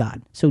Lamb of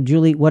God. So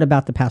Julie, what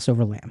about the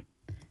Passover lamb?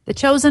 The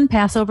chosen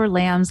Passover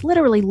lambs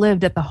literally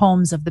lived at the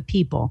homes of the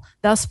people,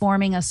 thus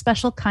forming a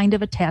special kind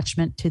of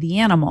attachment to the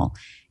animal.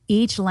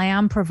 Each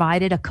lamb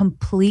provided a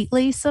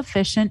completely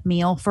sufficient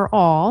meal for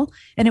all,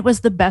 and it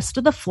was the best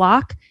of the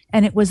flock,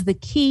 and it was the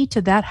key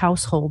to that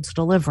household's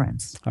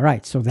deliverance. All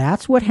right, so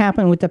that's what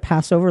happened with the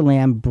Passover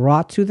lamb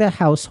brought to the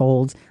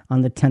households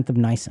on the 10th of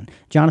Nisan.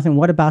 Jonathan,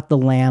 what about the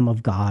Lamb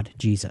of God,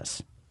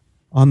 Jesus?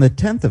 On the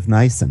 10th of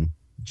Nisan,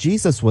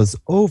 Jesus was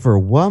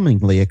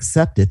overwhelmingly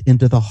accepted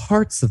into the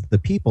hearts of the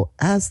people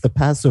as the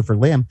Passover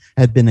lamb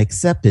had been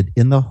accepted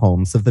in the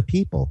homes of the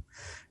people.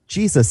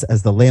 Jesus,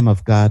 as the Lamb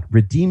of God,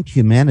 redeemed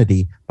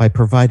humanity by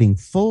providing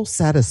full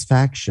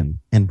satisfaction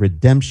and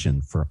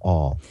redemption for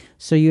all.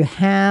 So you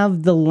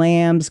have the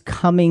lambs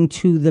coming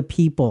to the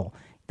people.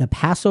 The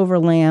Passover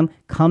lamb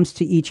comes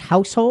to each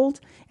household,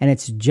 and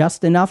it's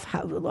just enough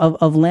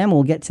of lamb.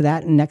 We'll get to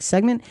that in the next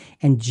segment.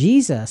 And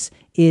Jesus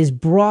is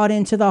brought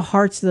into the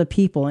hearts of the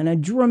people in a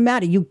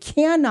dramatic, you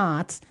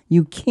cannot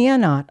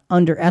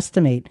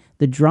underestimate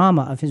the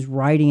drama of his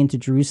riding into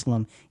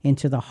Jerusalem,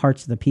 into the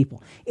hearts of the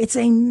people. It's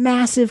a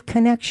massive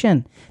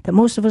connection that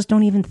most of us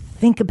don't even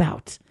think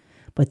about.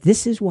 But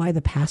this is why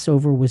the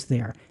Passover was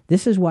there.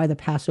 This is why the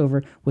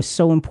Passover was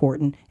so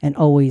important and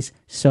always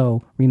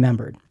so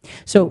remembered.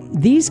 So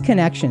these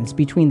connections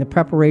between the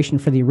preparation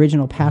for the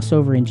original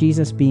Passover and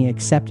Jesus being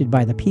accepted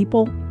by the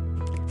people,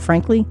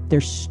 frankly,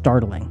 they're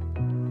startling.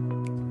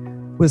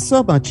 With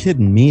so much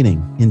hidden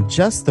meaning in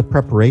just the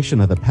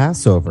preparation of the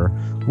Passover,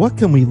 what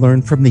can we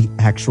learn from the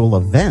actual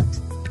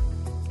event?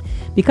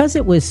 Because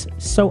it was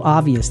so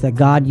obvious that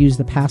God used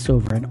the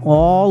Passover in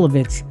all of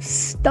its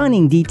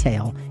stunning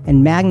detail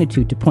and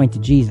magnitude to point to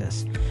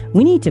Jesus,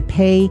 we need to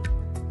pay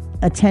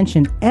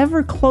attention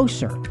ever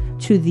closer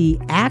to the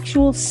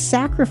actual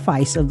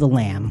sacrifice of the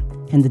lamb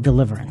and the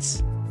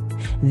deliverance.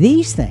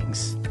 These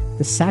things,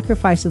 the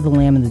sacrifice of the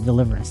lamb and the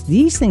deliverance,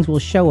 these things will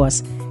show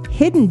us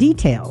hidden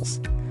details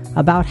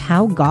about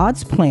how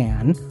God's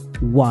plan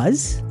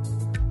was,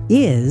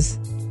 is,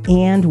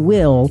 and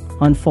will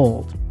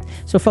unfold.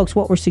 So, folks,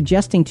 what we're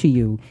suggesting to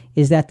you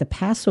is that the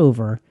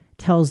Passover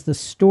tells the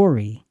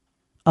story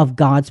of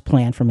God's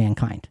plan for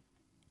mankind.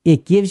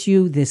 It gives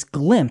you this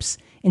glimpse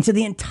into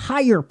the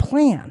entire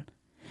plan.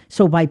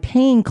 So by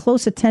paying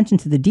close attention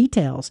to the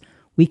details,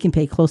 we can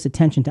pay close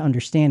attention to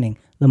understanding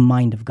the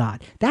mind of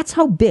God. That's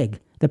how big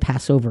the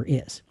Passover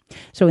is.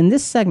 So in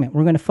this segment,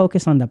 we're going to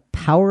focus on the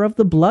power of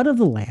the blood of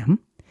the lamb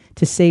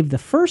to save the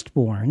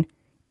firstborn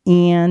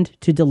and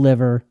to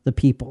deliver the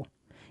people.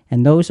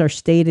 And those are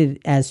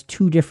stated as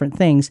two different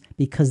things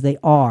because they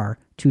are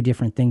two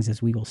different things,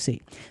 as we will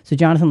see. So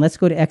Jonathan, let's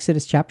go to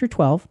Exodus chapter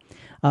 12,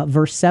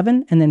 verse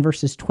 7, and then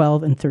verses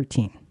 12 and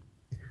 13.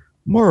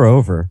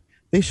 Moreover,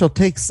 they shall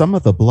take some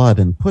of the blood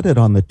and put it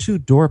on the two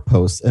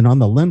doorposts and on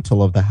the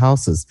lintel of the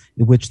houses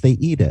in which they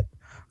eat it.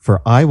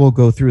 For I will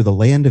go through the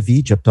land of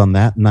Egypt on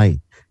that night,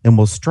 and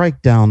will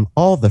strike down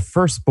all the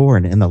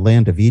firstborn in the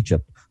land of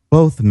Egypt,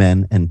 both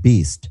men and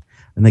beast.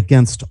 And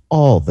against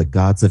all the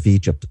gods of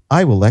Egypt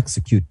I will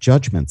execute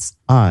judgments.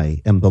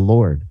 I am the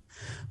Lord.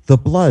 The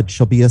blood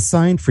shall be a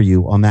sign for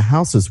you on the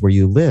houses where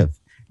you live.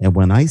 And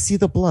when I see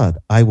the blood,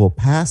 I will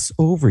pass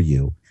over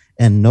you,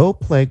 and no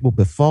plague will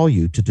befall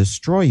you to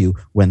destroy you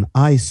when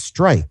I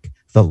strike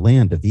the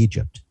land of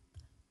Egypt.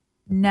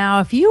 Now,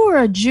 if you were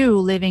a Jew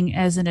living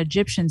as an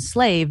Egyptian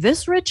slave,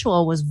 this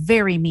ritual was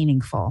very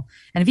meaningful.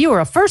 And if you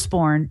were a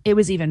firstborn, it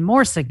was even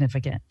more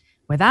significant.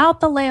 Without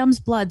the lamb's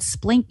blood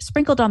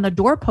sprinkled on the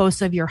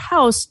doorposts of your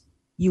house,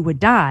 you would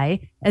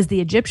die, as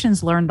the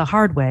Egyptians learned the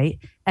hard way.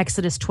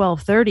 Exodus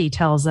 12:30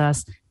 tells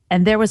us,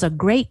 and there was a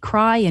great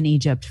cry in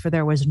Egypt, for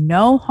there was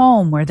no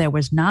home where there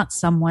was not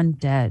someone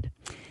dead.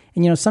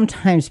 And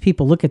sometimes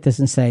people look at this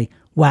and say,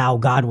 wow,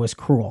 God was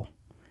cruel.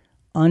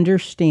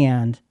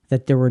 Understand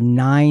that there were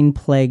 9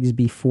 plagues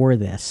before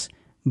this,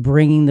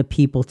 bringing the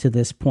people to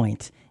this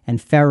point. And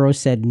Pharaoh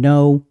said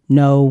no,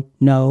 no,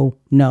 no,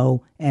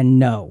 no, and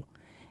no.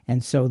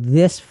 And so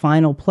this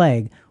final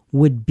plague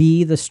would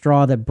be the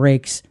straw that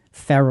breaks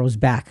Pharaoh's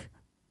back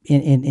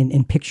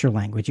in picture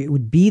language. It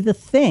would be the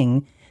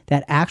thing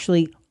that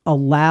actually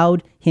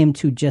allowed him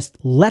to just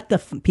let the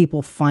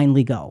people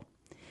finally go.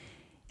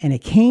 And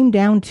it came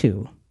down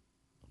to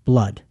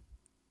blood.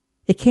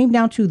 It came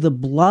down to the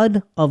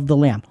blood of the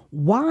lamb.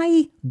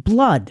 Why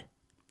blood?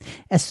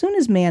 As soon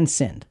as man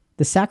sinned,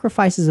 the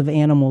sacrifices of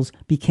animals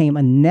became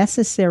a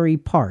necessary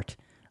part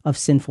of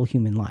sinful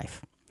human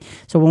life.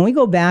 So when we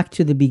go back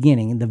to the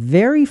beginning, in the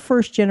very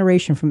first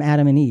generation from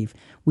Adam and Eve,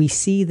 we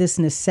see this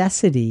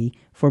necessity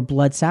for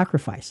blood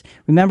sacrifice.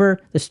 Remember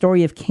the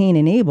story of Cain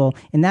and Abel?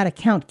 In that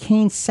account,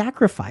 Cain's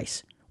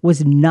sacrifice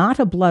was not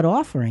a blood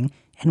offering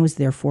and was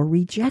therefore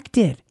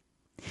rejected.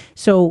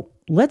 So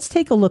let's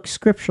take a look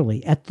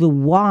scripturally at the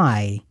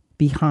why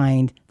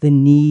behind the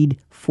need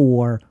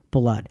for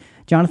blood.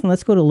 Jonathan,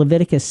 let's go to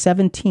Leviticus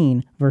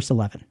 17, verse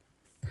 11.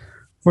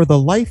 For the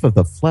life of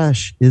the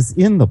flesh is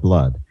in the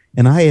blood,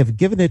 and I have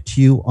given it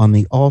to you on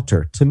the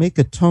altar to make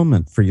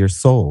atonement for your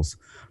souls.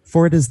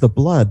 For it is the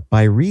blood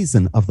by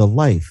reason of the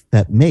life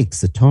that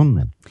makes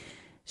atonement.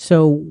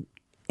 So,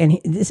 and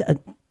this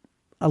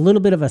a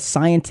little bit of a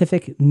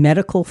scientific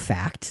medical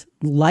fact.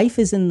 Life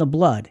is in the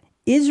blood.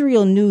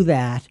 Israel knew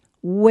that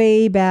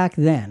way back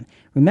then.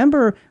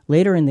 Remember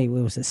later in the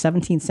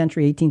 17th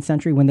century, 18th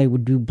century, when they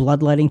would do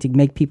bloodletting to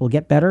make people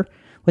get better?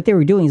 What they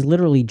were doing is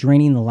literally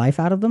draining the life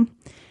out of them.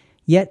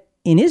 Yet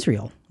in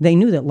Israel, they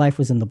knew that life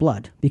was in the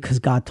blood because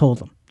God told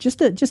them.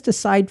 Just a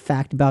side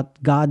fact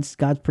about God's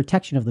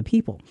protection of the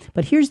people.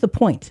 But here's the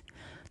point.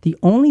 The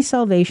only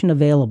salvation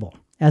available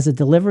as a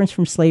deliverance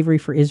from slavery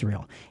for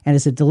Israel and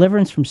as a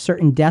deliverance from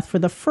certain death for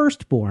the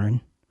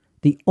firstborn,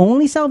 the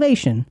only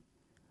salvation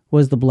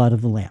was the blood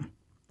of the lamb.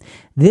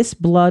 This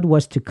blood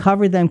was to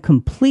cover them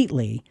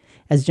completely,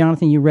 as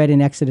Jonathan, you read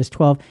in Exodus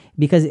 12,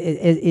 because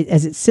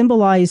as it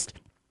symbolized,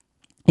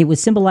 it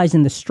was symbolized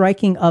in the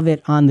striking of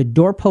it on the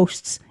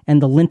doorposts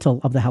and the lintel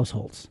of the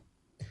households.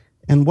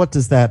 And what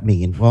does that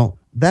mean? Well,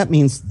 that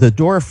means the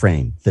door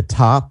frame, the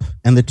top,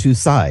 and the 2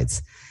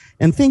 sides.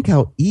 And think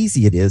how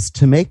easy it is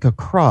to make a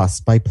cross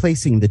by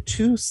placing the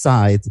 2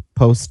 side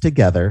posts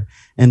together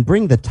and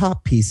bring the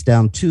top piece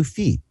down 2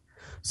 feet.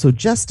 So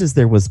just as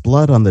there was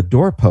blood on the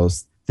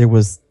doorpost, there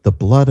was the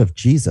blood of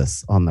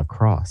Jesus on the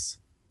cross.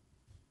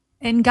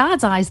 In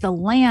God's eyes, the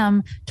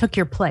lamb took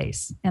your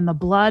place, and the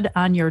blood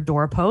on your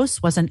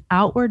doorposts was an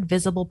outward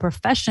visible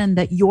profession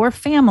that your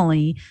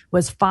family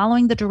was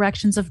following the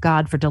directions of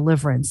God for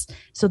deliverance.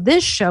 So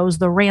this shows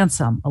the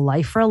ransom, a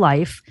life for a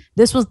life.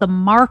 This was the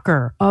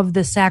marker of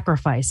the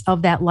sacrifice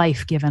of that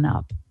life given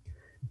up.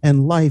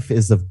 And life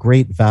is of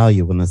great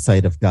value in the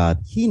sight of God.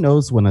 He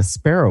knows when a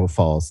sparrow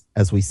falls,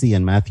 as we see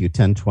in Matthew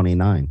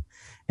 10:29.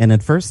 And in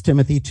 1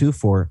 Timothy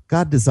 2:4,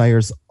 God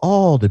desires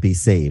all to be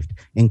saved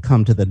and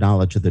come to the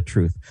knowledge of the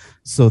truth.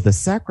 So the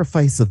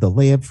sacrifice of the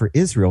lamb for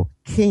Israel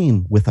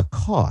came with a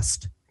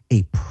cost,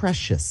 a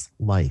precious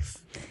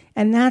life.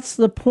 And that's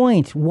the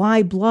point.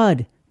 Why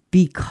blood?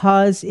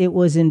 Because it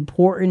was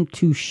important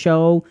to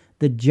show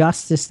the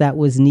justice that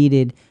was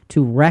needed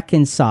to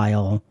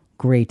reconcile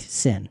great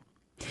sin.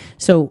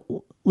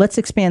 So let's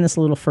expand this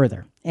a little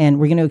further. And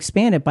we're going to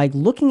expand it by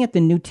looking at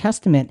the New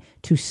Testament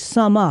to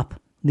sum up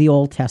the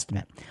Old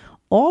Testament.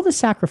 All the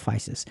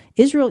sacrifices,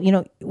 Israel,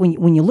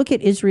 when you look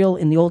at Israel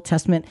in the Old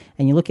Testament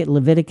and you look at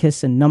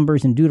Leviticus and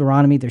Numbers and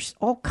Deuteronomy, there's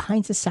all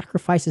kinds of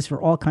sacrifices for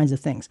all kinds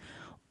of things.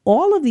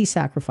 All of these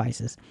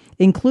sacrifices,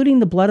 including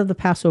the blood of the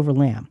Passover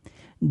lamb,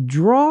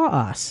 draw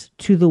us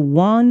to the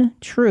one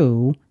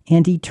true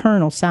and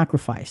eternal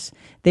sacrifice.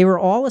 They were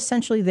all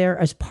essentially there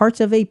as parts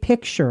of a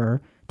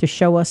picture to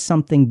show us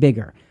something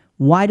bigger.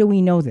 Why do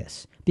we know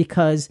this?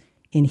 Because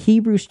in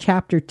Hebrews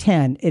chapter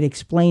 10, it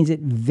explains it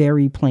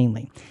very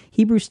plainly.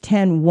 Hebrews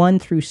 10, 1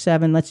 through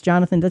 7. Let's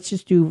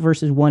just do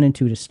verses 1 and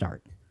 2 to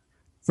start.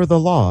 For the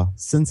law,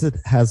 since it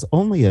has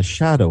only a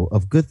shadow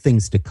of good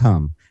things to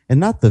come, and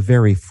not the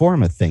very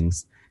form of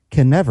things,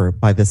 can never,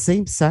 by the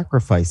same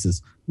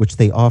sacrifices which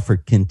they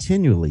offered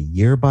continually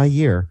year by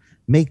year,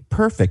 make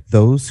perfect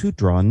those who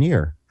draw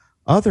near.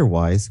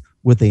 Otherwise,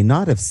 would they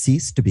not have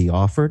ceased to be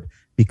offered,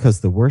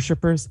 because the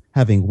worshippers,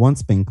 having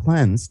once been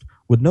cleansed,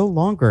 would no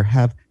longer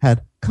have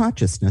had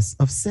consciousness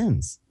of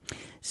sins?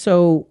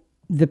 So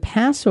the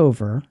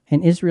Passover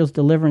and Israel's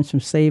deliverance from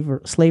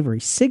slavery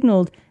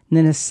signaled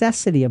the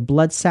necessity of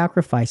blood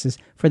sacrifices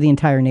for the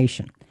entire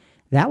nation.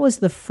 That was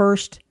the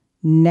first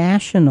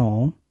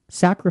national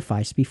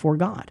sacrifice before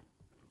God.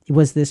 It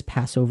was this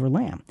Passover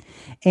lamb.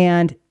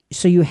 And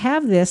so you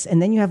have this,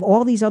 and then you have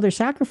all these other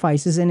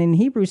sacrifices. And in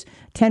Hebrews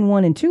 10,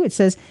 1 and 2, it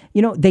says,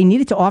 they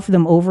needed to offer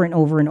them over and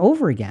over and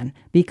over again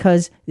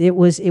because it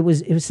was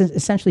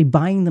essentially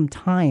buying them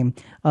time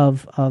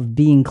of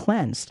being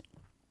cleansed.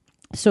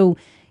 So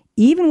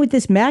even with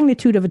this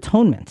magnitude of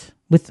atonement,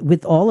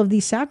 with all of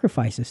these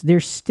sacrifices,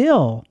 there's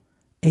still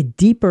a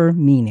deeper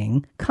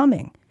meaning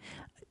coming.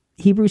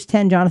 Hebrews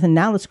 10, Jonathan,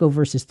 now let's go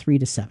verses 3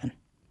 to 7.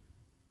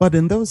 But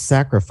in those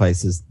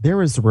sacrifices,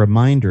 there is a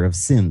reminder of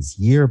sins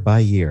year by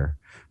year,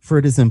 for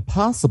it is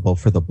impossible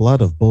for the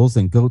blood of bulls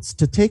and goats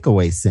to take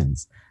away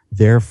sins.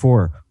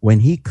 Therefore, when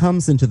he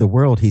comes into the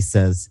world, he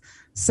says,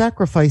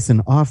 sacrifice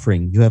and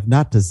offering you have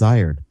not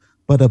desired,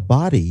 but a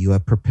body you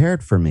have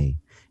prepared for me.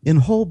 In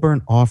whole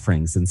burnt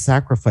offerings and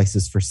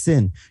sacrifices for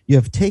sin you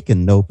have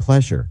taken no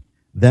pleasure.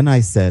 Then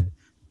I said,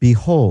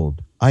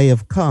 behold, I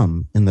have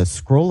come. In the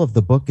scroll of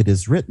the book it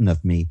is written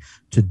of me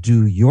to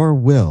do your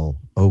will,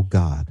 O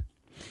God.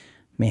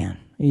 Man,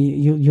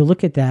 you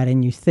look at that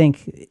and you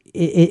think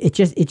it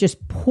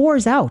just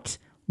pours out.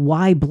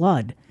 Why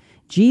blood?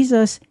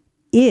 Jesus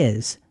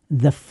is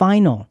the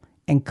final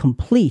and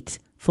complete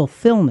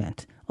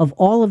fulfillment of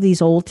all of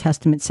these Old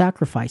Testament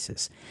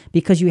sacrifices,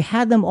 because you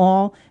had them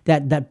all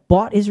that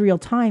bought Israel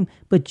time,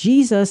 but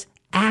Jesus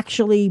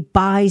actually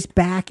buys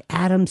back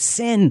Adam's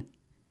sin,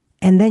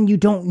 and then you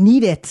don't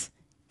need it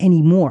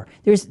anymore.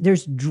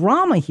 There's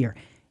drama here,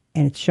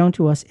 and it's shown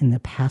to us in the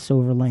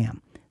Passover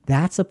lamb.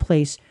 That's a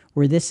place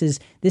where this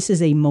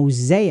is a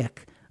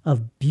mosaic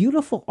of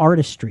beautiful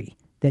artistry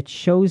that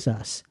shows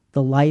us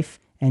the life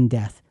and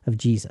death of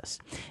Jesus.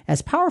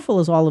 As powerful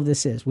as all of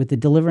this is, with the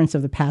deliverance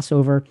of the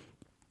Passover,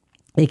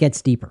 it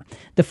gets deeper.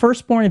 The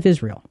firstborn of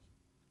Israel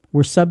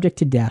were subject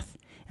to death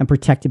and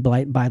protected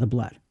by the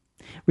blood.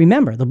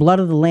 Remember, the blood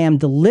of the lamb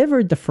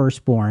delivered the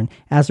firstborn.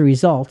 As a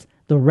result,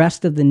 the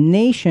rest of the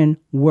nation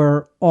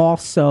were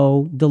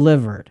also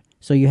delivered.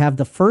 So you have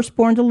the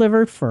firstborn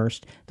delivered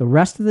first. The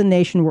rest of the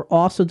nation were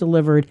also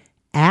delivered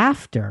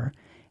after.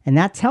 And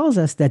that tells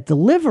us that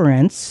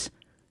deliverance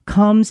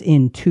comes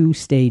in 2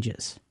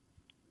 stages.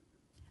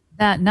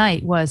 That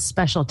night was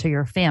special to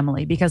your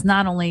family because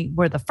not only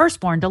were the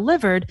firstborn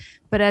delivered,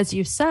 but as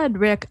you said,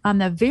 Rick, on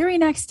the very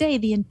next day,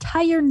 the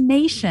entire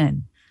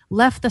nation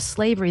left the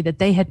slavery that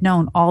they had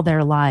known all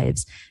their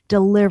lives.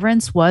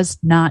 Deliverance was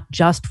not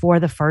just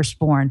for the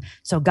firstborn.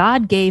 So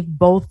God gave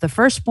both the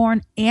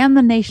firstborn and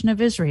the nation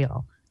of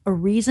Israel a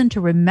reason to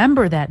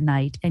remember that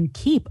night and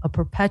keep a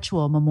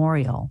perpetual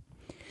memorial.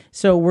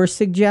 So we're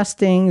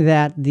suggesting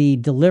that the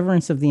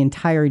deliverance of the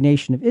entire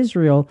nation of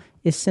Israel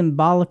is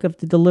symbolic of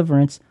the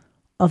deliverance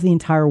of the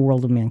entire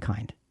world of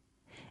mankind.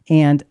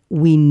 And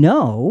we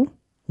know,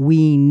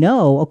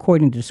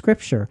 according to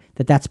Scripture,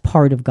 that that's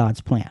part of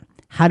God's plan.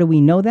 How do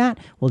we know that?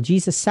 Well,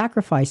 Jesus'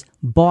 sacrifice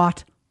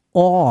bought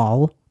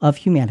all of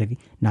humanity,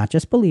 not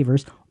just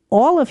believers,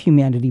 all of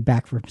humanity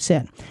back from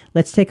sin.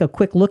 Let's take a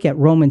quick look at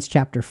Romans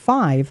chapter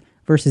 5,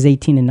 verses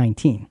 18 and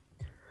 19.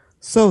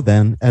 So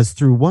then, as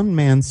through one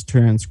man's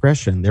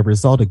transgression there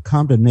resulted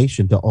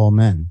condemnation to all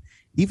men,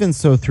 even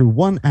so through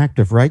one act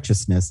of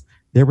righteousness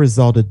there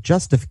resulted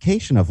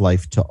justification of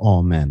life to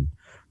all men.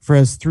 For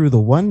as through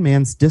the one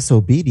man's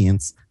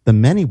disobedience the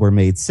many were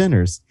made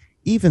sinners,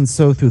 even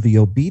so through the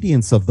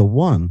obedience of the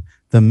one,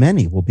 the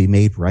many will be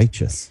made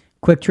righteous.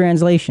 Quick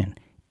translation.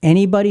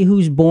 Anybody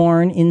who's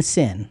born in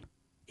sin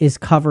is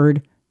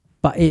covered,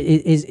 but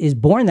is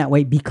born that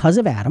way because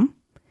of Adam,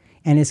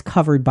 and is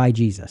covered by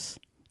Jesus.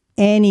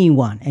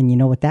 Anyone, and you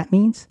know what that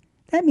means?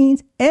 That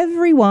means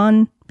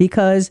everyone,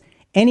 because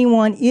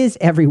anyone is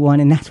everyone,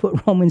 and that's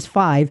what Romans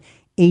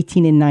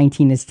 5:18 and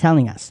 19 is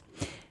telling us.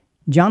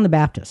 John the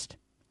Baptist,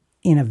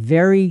 in a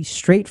very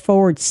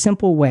straightforward,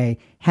 simple way,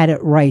 had it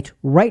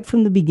right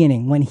from the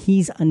beginning when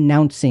he's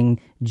announcing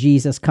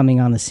Jesus coming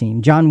on the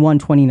scene. John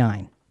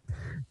 1:29.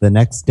 The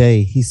next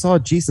day he saw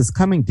Jesus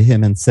coming to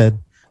him and said,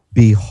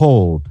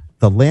 "Behold,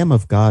 the Lamb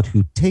of God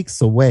who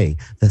takes away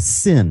the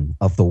sin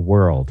of the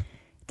world."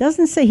 It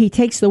doesn't say he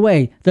takes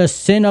away the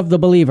sin of the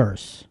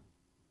believers.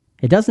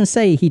 It doesn't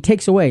say he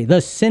takes away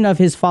the sin of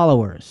his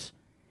followers.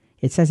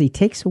 It says he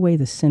takes away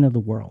the sin of the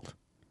world.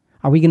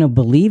 Are we going to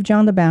believe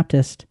John the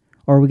Baptist,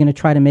 or are we going to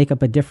try to make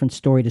up a different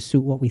story to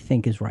suit what we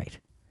think is right?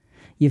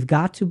 You've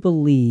got to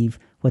believe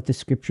what the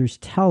scriptures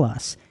tell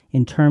us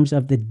in terms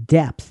of the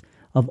depth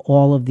of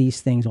all of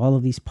these things, all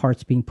of these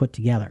parts being put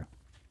together.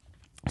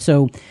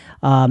 So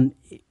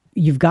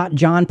you've got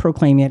John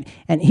proclaiming it.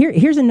 And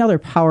here's another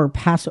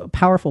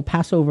powerful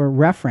Passover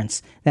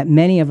reference that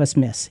many of us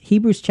miss.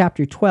 Hebrews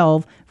chapter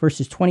 12,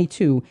 verses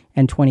 22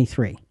 and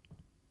 23.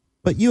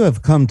 But you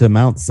have come to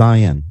Mount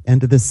Zion,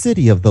 and to the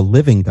city of the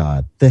living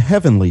God, the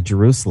heavenly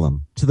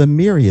Jerusalem, to the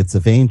myriads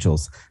of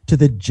angels, to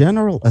the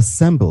general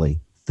assembly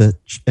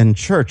and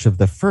church of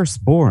the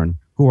firstborn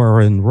who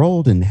are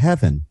enrolled in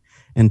heaven,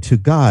 and to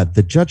God,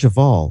 the judge of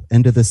all,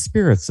 and to the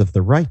spirits of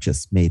the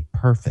righteous made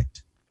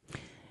perfect.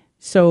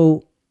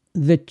 So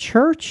the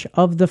church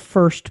of the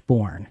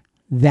firstborn,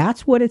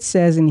 that's what it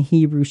says in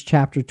Hebrews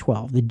chapter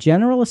 12, the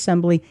general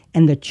assembly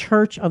and the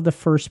church of the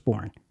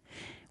firstborn.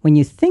 When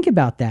you think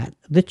about that,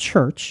 the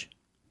church,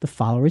 the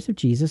followers of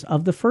Jesus,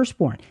 of the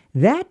firstborn,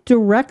 that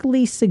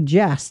directly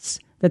suggests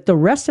that the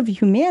rest of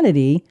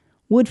humanity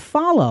would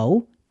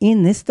follow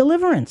in this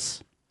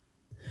deliverance.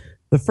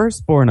 The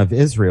firstborn of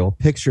Israel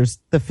pictures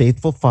the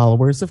faithful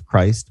followers of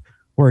Christ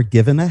who are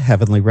given a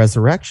heavenly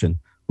resurrection,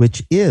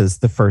 which is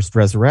the first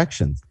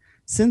resurrection.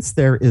 Since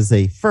there is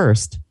a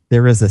first,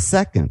 there is a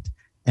second,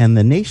 and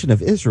the nation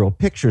of Israel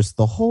pictures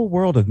the whole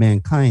world of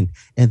mankind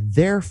and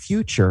their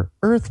future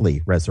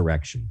earthly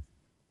resurrection.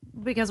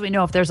 Because we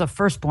know if there's a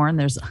firstborn,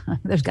 there's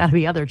got to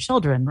be other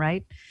children,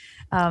 right?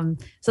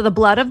 So the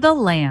blood of the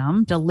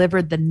Lamb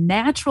delivered the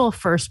natural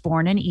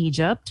firstborn in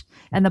Egypt,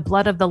 and the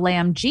blood of the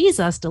Lamb,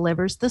 Jesus,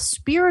 delivers the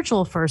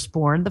spiritual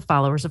firstborn, the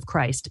followers of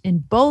Christ. In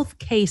both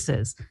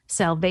cases,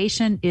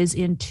 salvation is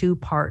in two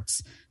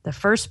parts. The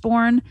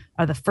firstborn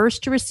are the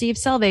first to receive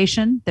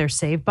salvation. They're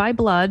saved by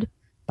blood,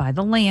 by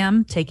the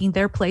Lamb, taking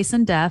their place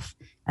in death.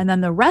 And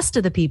then the rest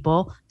of the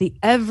people,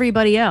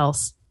 everybody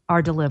else,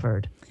 are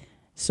delivered.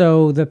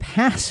 So the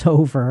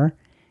Passover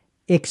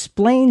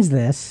explains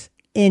this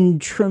in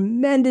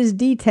tremendous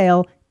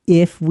detail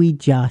if we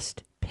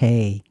just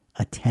pay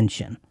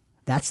attention.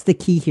 That's the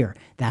key here.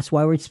 That's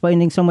why we're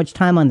spending so much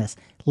time on this.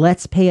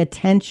 Let's pay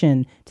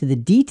attention to the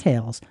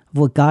details of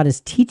what God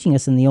is teaching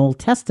us in the Old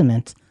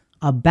Testament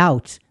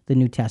about the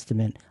New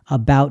Testament,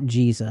 about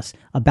Jesus,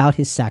 about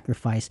his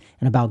sacrifice,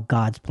 and about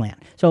God's plan.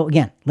 So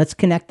again, let's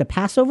connect the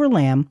Passover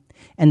lamb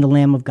and the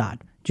Lamb of God.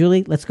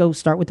 Julie, let's go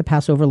start with the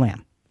Passover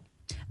lamb.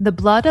 The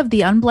blood of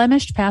the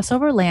unblemished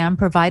Passover lamb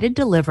provided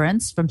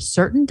deliverance from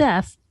certain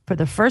death for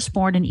the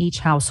firstborn in each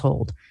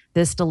household.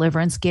 This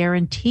deliverance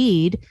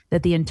guaranteed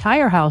that the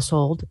entire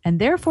household, and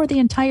therefore the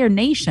entire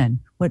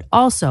nation, would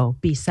also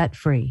be set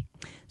free.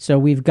 So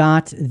we've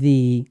got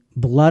the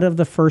blood of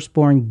the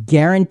firstborn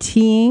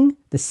guaranteeing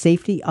the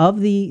safety of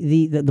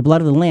the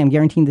blood of the lamb,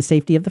 guaranteeing the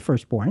safety of the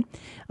firstborn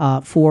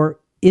for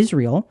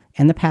Israel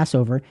and the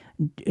Passover.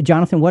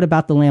 Jonathan, what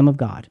about the Lamb of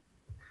God?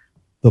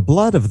 The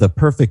blood of the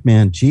perfect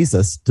man,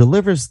 Jesus,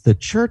 delivers the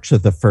church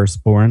of the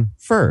firstborn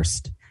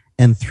first.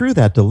 And through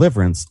that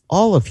deliverance,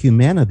 all of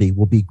humanity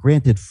will be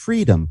granted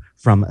freedom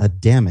from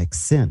Adamic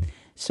sin.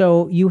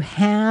 So you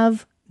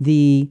have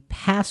the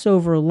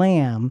Passover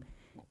lamb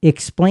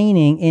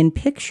explaining in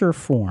picture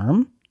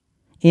form,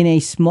 in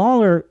a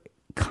smaller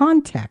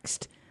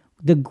context,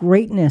 the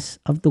greatness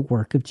of the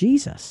work of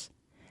Jesus.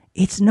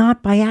 It's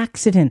not by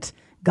accident.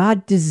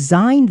 God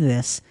designed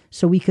this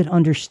so we could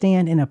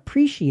understand and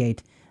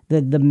appreciate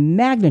the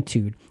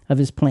magnitude of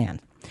his plan.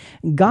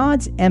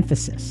 God's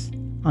emphasis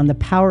on the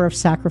power of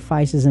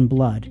sacrifices and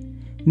blood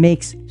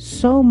makes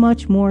so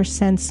much more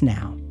sense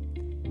now.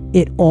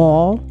 It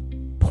all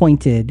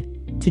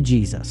pointed to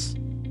Jesus.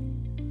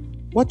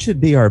 What should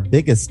be our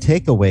biggest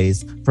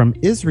takeaways from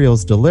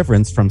Israel's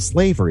deliverance from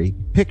slavery,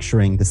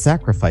 picturing the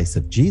sacrifice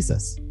of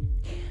Jesus?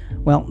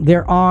 Well,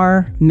 there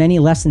are many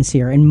lessons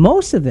here, and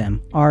most of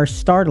them are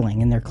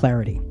startling in their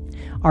clarity.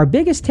 Our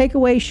biggest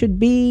takeaway should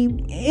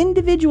be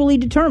individually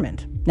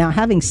determined. Now,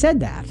 having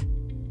said that,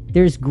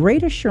 there's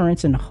great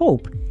assurance and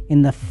hope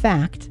in the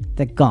fact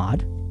that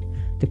God,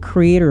 the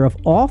creator of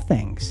all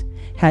things,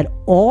 had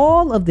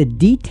all of the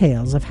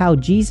details of how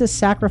Jesus'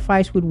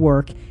 sacrifice would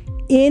work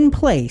in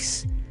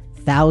place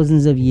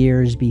thousands of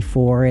years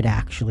before it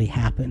actually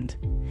happened.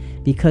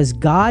 Because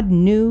God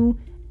knew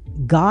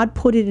God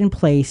put it in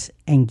place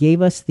and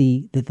gave us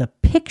the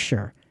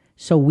picture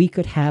so we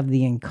could have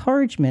the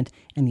encouragement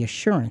and the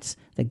assurance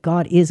that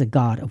God is a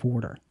God of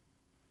order.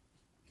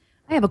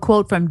 I have a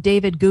quote from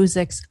David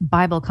Guzik's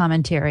Bible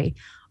commentary.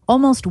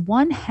 Almost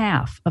one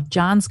half of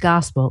John's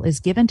gospel is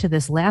given to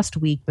this last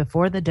week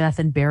before the death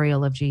and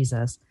burial of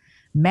Jesus.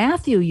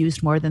 Matthew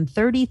used more than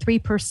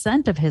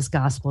 33% of his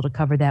gospel to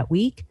cover that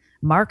week,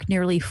 Mark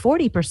nearly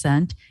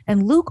 40%,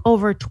 and Luke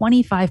over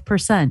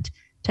 25%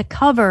 to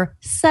cover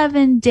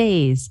 7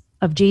 days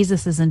of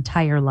Jesus'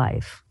 entire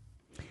life.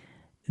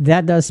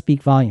 That does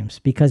speak volumes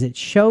because it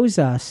shows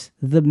us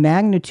the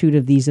magnitude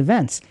of these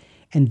events.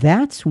 And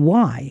that's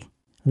why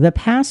the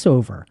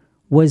Passover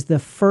was the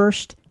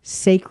first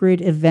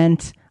sacred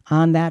event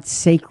on that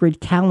sacred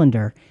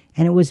calendar.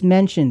 And it was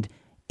mentioned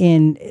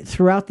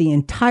throughout the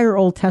entire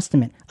Old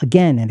Testament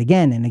again and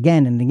again and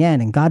again and again.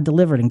 And God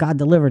delivered and God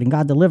delivered and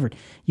God delivered.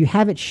 You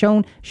have it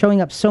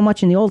showing up so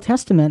much in the Old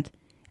Testament,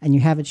 and you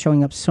have it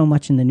showing up so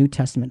much in the New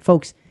Testament.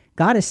 Folks,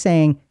 God is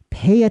saying,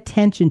 pay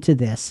attention to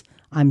this.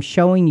 I'm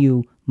showing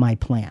you my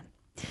plan.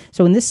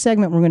 So in this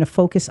segment, we're going to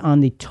focus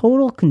on the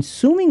total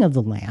consuming of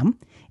the lamb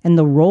and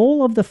the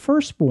role of the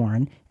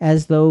firstborn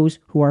as those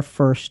who are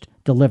first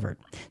delivered.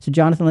 So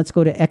Jonathan, let's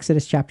go to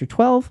Exodus chapter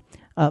 12,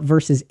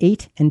 verses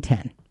 8 and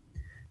 10.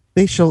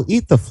 They shall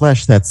eat the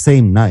flesh that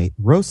same night,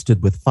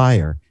 roasted with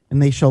fire,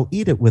 and they shall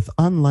eat it with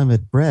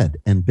unleavened bread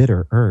and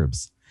bitter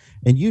herbs.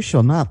 And you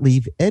shall not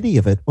leave any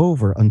of it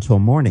over until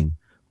morning,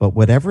 but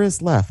whatever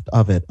is left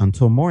of it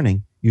until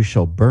morning, you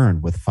shall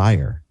burn with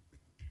fire.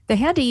 They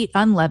had to eat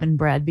unleavened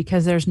bread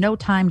because there's no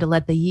time to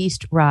let the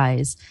yeast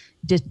rise.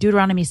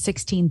 Deuteronomy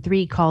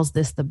 16:3 calls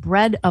this the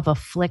bread of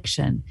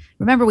affliction.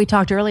 Remember, we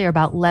talked earlier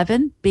about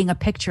leaven being a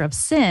picture of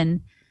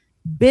sin.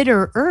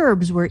 Bitter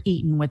herbs were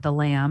eaten with the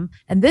lamb,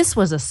 and this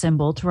was a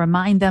symbol to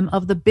remind them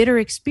of the bitter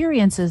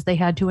experiences they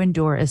had to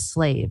endure as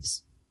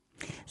slaves.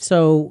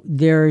 So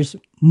there's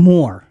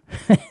more.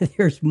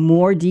 There's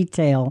more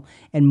detail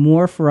and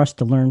more for us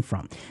to learn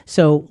from.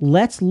 So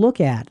let's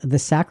look at the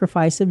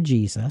sacrifice of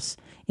Jesus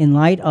in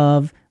light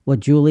of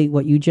what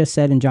you just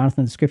said, and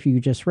Jonathan, the scripture you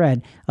just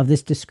read, of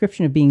this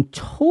description of being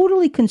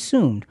totally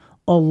consumed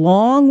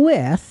along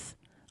with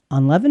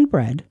unleavened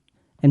bread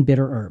and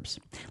bitter herbs.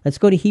 Let's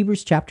go to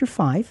Hebrews chapter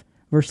 5,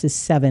 verses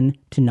 7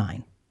 to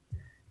 9.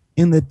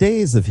 In the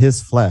days of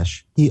his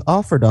flesh, he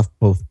offered up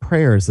both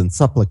prayers and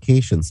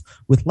supplications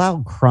with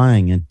loud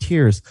crying and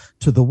tears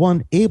to the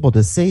one able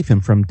to save him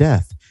from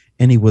death,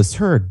 and he was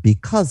heard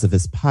because of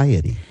his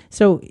piety.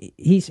 So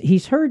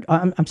he's heard.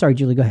 I'm sorry,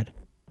 Julie, go ahead.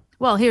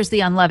 Well, here's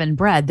the unleavened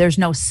bread. There's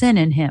no sin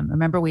in him.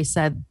 Remember, we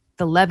said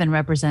the leaven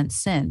represents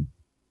sin.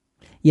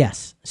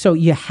 Yes. So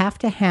you have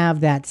to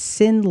have that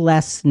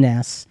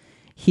sinlessness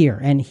here,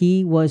 and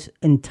he was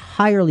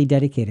entirely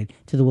dedicated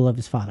to the will of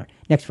his Father.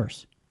 Next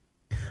verse.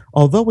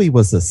 Although he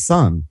was a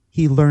son,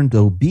 he learned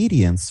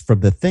obedience from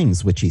the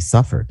things which he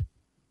suffered.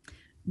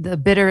 The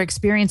bitter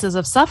experiences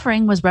of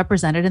suffering was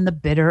represented in the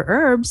bitter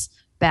herbs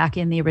back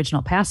in the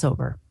original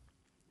Passover.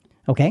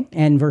 Okay,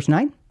 and verse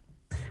 9.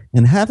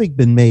 And having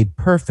been made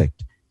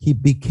perfect, he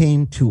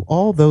became to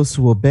all those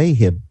who obey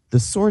him the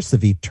source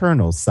of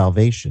eternal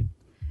salvation.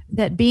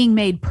 That being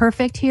made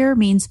perfect here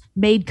means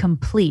made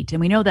complete. And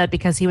we know that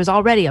because he was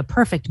already a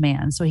perfect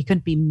man, so he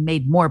couldn't be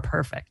made more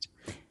perfect.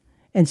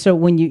 And so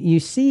when you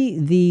see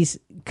these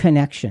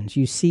connections,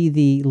 you see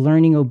the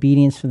learning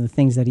obedience for the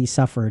things that he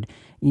suffered,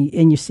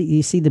 and you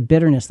see the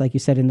bitterness, like you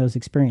said, in those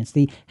experiences,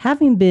 the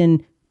having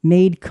been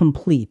made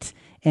complete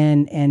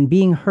and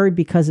being heard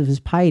because of his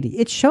piety.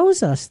 It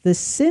shows us the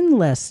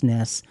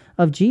sinlessness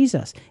of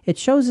Jesus. It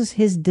shows us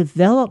his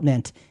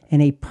development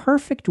in a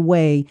perfect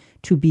way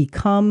to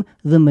become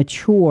the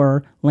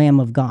mature Lamb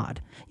of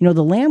God. You know,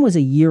 the lamb was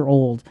a year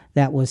old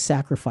that was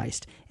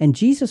sacrificed, and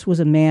Jesus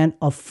was a man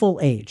of full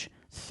age,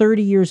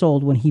 30 years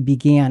old when he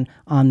began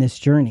on this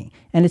journey.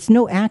 And it's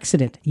no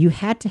accident. You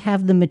had to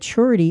have the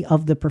maturity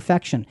of the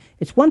perfection.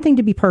 It's one thing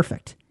to be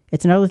perfect.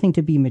 It's another thing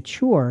to be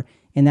mature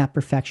in that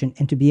perfection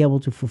and to be able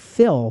to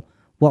fulfill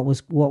what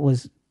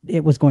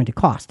it was going to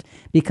cost.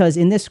 Because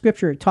in this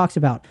scripture, it talks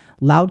about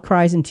loud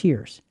cries and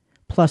tears,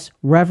 plus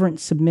reverent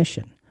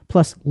submission,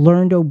 plus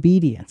learned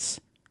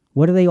obedience.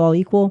 What do they all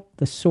equal?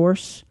 The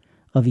source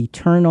of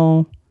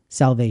eternal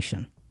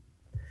salvation.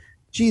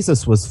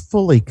 Jesus was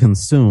fully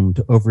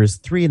consumed over his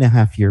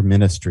 3.5-year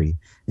ministry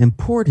and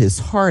poured his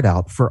heart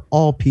out for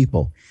all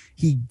people.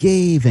 He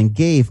gave and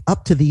gave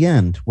up to the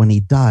end when he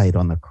died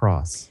on the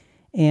cross.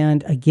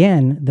 And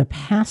again, the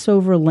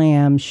Passover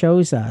lamb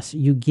shows us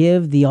you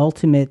give the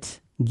ultimate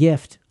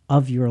gift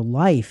of your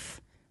life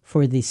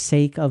for the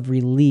sake of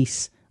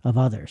release of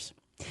others.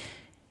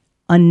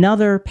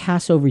 Another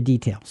Passover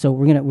detail. So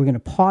we're gonna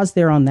pause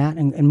there on that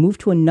and move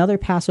to another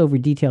Passover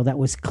detail that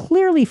was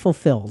clearly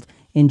fulfilled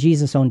in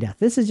Jesus' own death.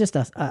 This is just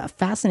a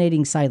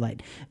fascinating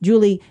sidelight.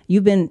 Julie,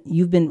 you've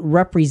been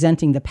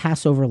representing the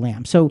Passover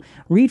lamb. So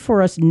read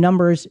for us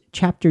Numbers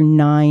chapter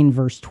 9,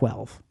 verse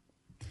 12.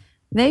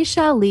 They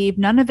shall leave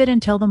none of it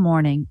until the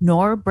morning,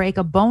 nor break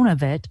a bone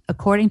of it.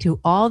 According to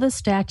all the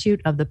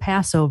statute of the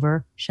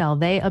Passover shall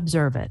they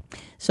observe it.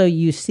 So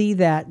you see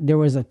that there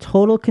was a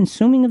total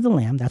consuming of the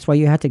lamb. That's why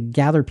you had to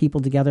gather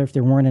people together if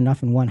there weren't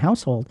enough in one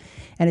household.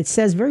 And it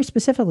says very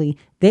specifically,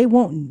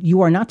 you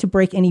are not to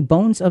break any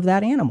bones of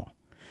that animal.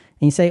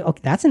 And you say,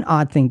 okay, that's an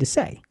odd thing to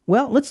say.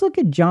 Well, let's look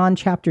at John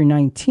chapter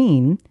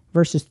 19,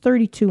 verses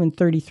 32 and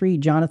 33,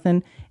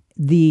 Jonathan,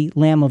 the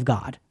Lamb of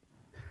God.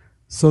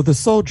 So the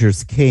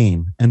soldiers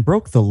came and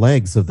broke the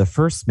legs of the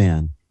first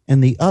man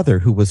and the other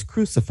who was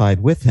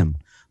crucified with him.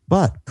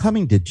 But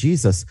coming to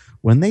Jesus,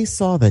 when they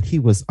saw that he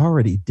was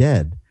already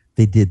dead,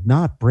 they did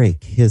not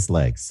break his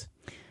legs.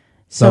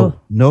 So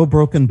no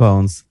broken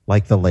bones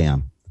like the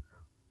lamb.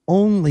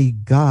 Only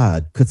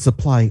God could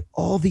supply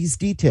all these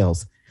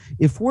details.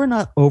 If we're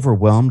not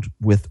overwhelmed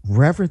with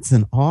reverence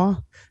and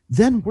awe,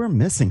 then we're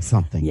missing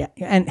something. Yeah,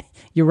 and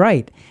you're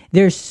right.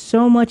 There's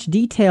so much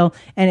detail,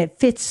 and it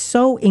fits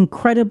so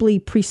incredibly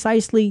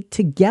precisely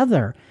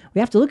together. We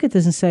have to look at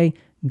this and say,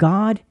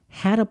 God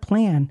had a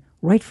plan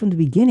right from the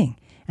beginning,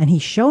 and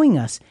he's showing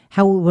us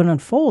how it would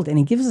unfold, and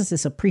he gives us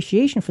this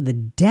appreciation for the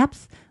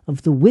depth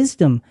of the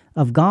wisdom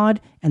of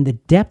God and the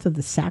depth of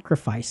the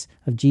sacrifice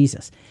of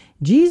Jesus.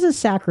 Jesus'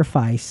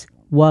 sacrifice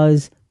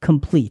was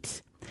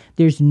complete.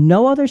 There's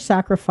no other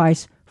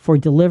sacrifice for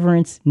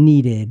deliverance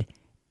needed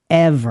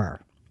ever.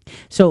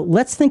 So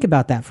let's think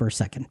about that for a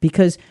second,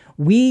 because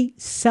we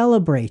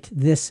celebrate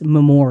this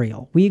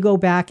memorial. We go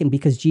back, and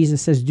because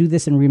Jesus says, do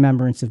this in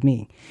remembrance of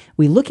me,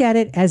 we look at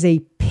it as a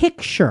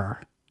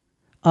picture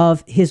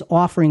of his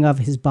offering of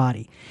his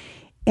body.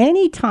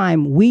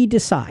 Anytime we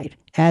decide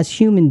as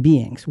human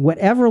beings,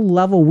 whatever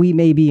level we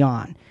may be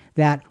on,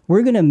 that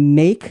we're going to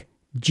make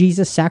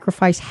Jesus'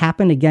 sacrifice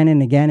happen again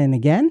and again and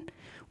again,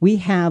 we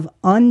have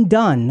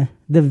undone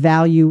the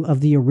value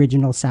of the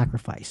original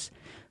sacrifice.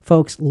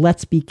 Folks,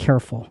 let's be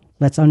careful.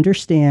 Let's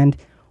understand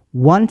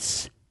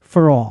once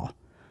for all,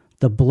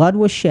 the blood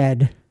was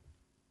shed,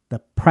 the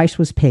price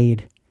was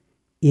paid,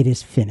 it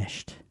is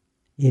finished.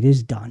 It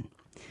is done.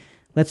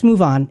 Let's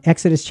move on.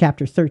 Exodus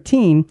chapter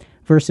 13,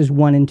 verses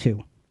 1 and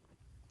 2.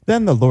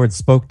 Then the Lord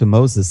spoke to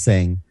Moses,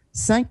 saying,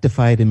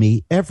 Sanctify to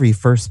me every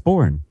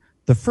firstborn,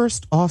 the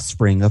first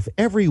offspring of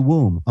every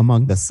womb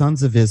among the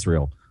sons of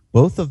Israel,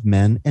 both of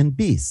men and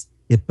beasts.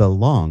 It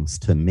belongs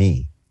to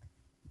me.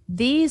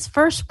 These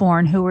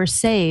firstborn who were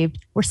saved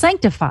were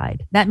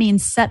sanctified. That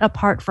means set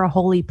apart for a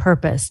holy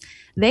purpose.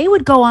 They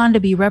would go on to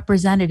be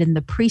represented in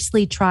the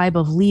priestly tribe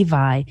of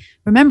Levi.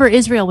 Remember,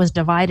 Israel was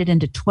divided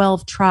into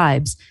 12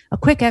 tribes. A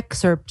quick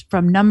excerpt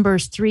from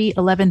Numbers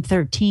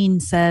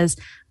 3:11-13 says,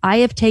 I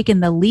have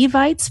taken the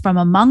Levites from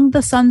among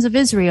the sons of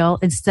Israel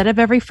instead of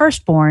every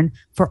firstborn,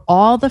 for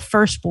all the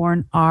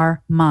firstborn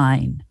are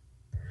mine.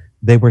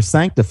 They were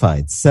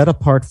sanctified, set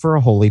apart for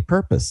a holy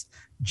purpose,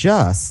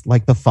 just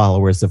like the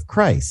followers of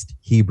Christ.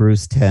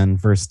 Hebrews 10,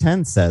 verse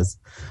 10 says,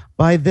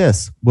 By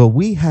this will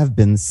we have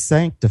been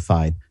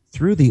sanctified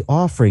through the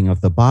offering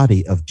of the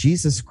body of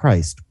Jesus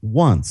Christ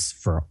once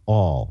for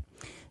all.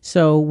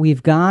 So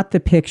we've got the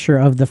picture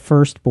of the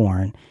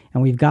firstborn,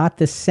 and we've got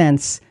the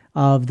sense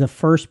of the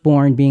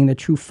firstborn being the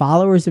true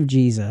followers of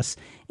Jesus.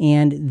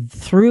 And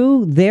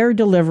through their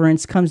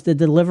deliverance comes the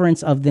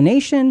deliverance of the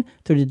nation.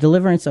 Through the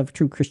deliverance of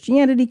true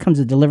Christianity comes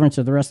the deliverance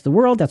of the rest of the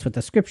world. That's what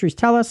the scriptures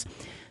tell us.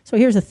 So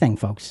here's the thing,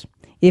 folks.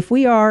 If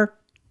we are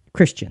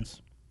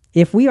Christians,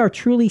 if we are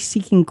truly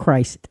seeking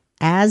Christ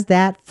as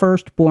that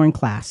firstborn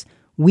class,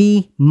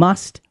 we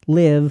must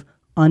live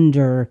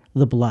under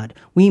the blood.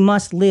 We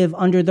must live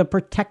under the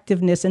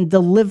protectiveness and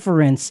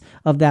deliverance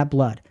of that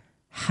blood.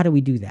 How do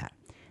we do that?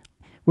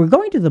 We're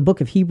going to the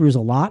book of Hebrews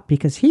a lot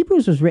because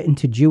Hebrews was written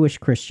to Jewish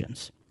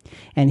Christians.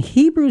 And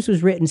Hebrews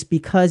was written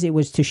because it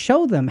was to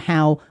show them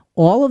how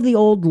all of the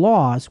old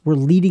laws were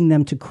leading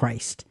them to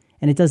Christ.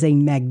 And it does a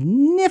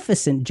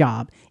magnificent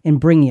job in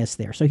bringing us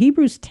there. So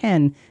Hebrews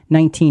 10,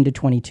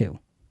 19-22.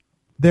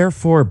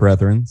 Therefore,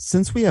 brethren,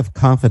 since we have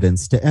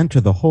confidence to enter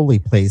the holy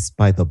place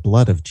by the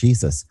blood of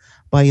Jesus,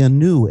 by a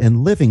new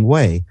and living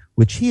way,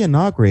 which he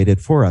inaugurated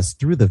for us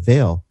through the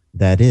veil,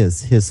 that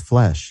is, his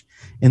flesh.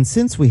 And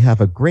since we have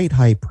a great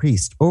high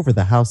priest over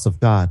the house of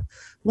God,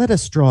 let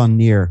us draw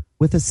near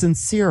with a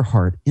sincere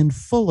heart in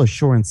full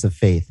assurance of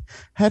faith,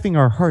 having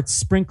our hearts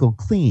sprinkled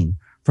clean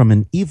from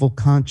an evil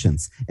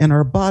conscience and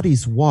our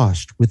bodies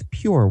washed with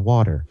pure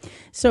water.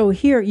 So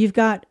here you've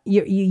got,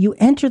 you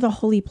enter the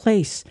holy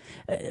place,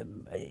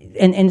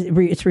 and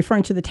it's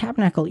referring to the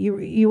tabernacle.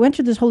 You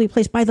enter this holy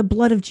place by the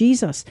blood of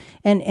Jesus,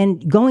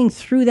 and going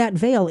through that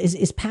veil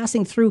is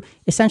passing through,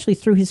 essentially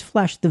through his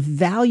flesh, the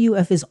value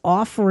of his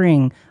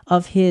offering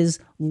of his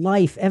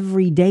life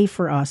every day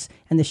for us,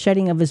 and the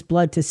shedding of his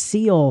blood to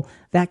seal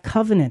that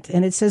covenant.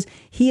 And it says,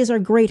 he is our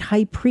great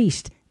high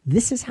priest.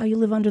 This is how you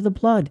live under the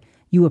blood.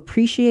 You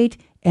appreciate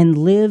and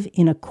live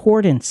in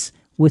accordance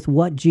with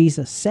what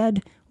Jesus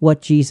said,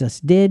 what Jesus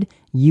did.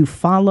 You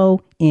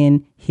follow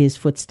in his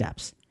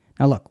footsteps.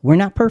 Now look, we're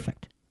not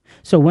perfect.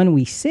 So when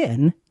we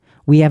sin,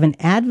 we have an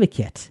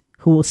advocate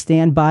who will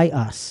stand by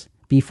us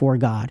before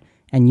God,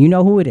 And you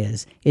know who it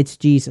is. It's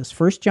Jesus.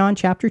 1 John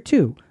chapter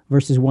 2,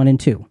 verses 1 and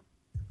 2.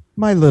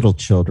 My little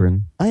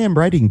children, I am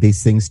writing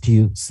these things to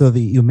you so that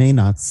you may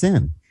not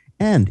sin.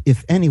 And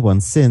if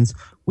anyone sins,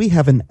 we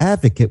have an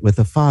advocate with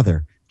the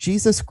Father,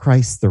 Jesus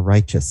Christ the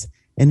righteous.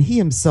 And he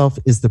himself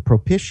is the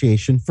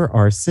propitiation for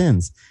our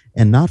sins,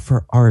 and not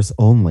for ours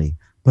only,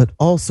 but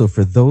also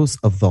for those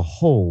of the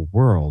whole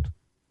world.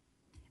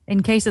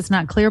 In case it's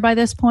not clear by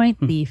this point,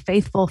 the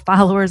faithful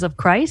followers of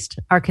Christ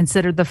are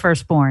considered the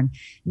firstborn.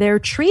 They're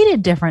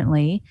treated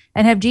differently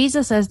and have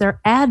Jesus as their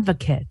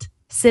advocate,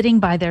 sitting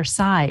by their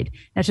side.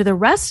 Now, to the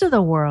rest of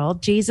the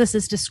world, Jesus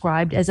is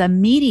described as a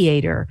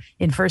mediator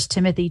in 1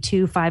 Timothy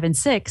 2, 5, and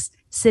 6,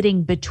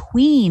 sitting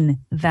between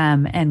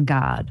them and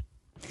God.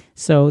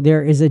 So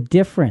there is a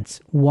difference.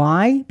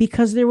 Why?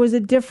 Because there was a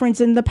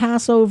difference in the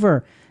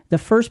Passover. The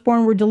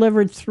firstborn were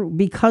delivered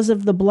because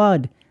of the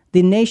blood.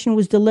 The nation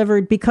was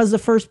delivered because the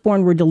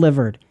firstborn were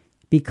delivered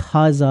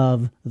because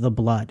of the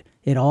blood.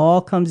 It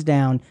all comes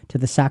down to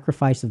the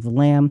sacrifice of the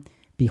Lamb.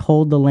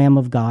 Behold the Lamb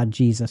of God,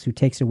 Jesus, who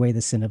takes away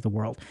the sin of the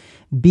world.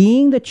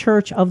 Being the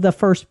church of the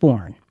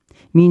firstborn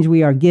means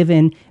we are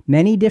given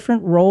many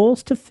different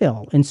roles to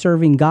fill in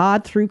serving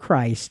God through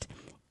Christ,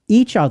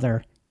 each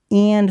other,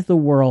 and the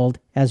world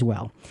as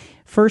well.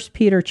 1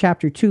 Peter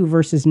chapter 2,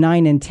 verses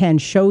 9 and 10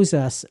 shows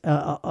us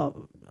a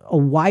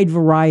wide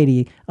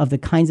variety of the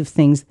kinds of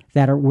things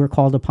that we're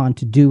called upon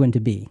to do and to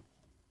be.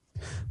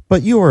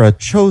 But you are a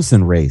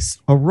chosen race,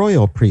 a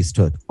royal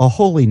priesthood, a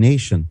holy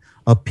nation,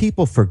 a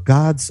people for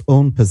God's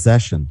own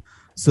possession,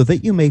 so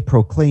that you may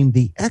proclaim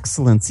the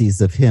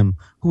excellencies of him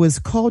who has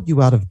called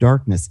you out of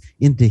darkness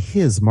into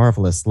his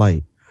marvelous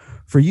light.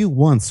 For you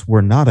once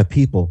were not a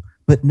people,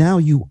 but now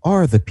you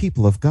are the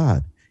people of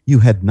God. You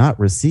had not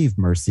received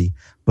mercy,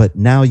 but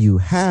now you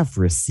have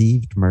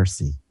received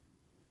mercy.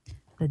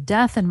 The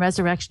death and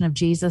resurrection of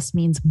Jesus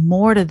means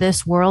more to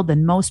this world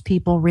than most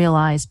people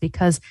realize,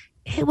 because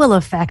it will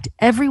affect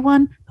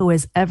everyone who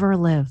has ever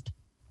lived.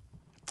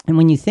 And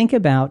when you think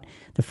about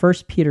the 1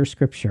 Peter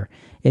scripture,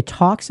 it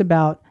talks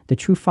about the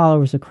true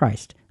followers of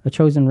Christ, a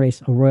chosen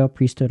race, a royal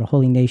priesthood, a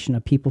holy nation,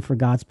 a people for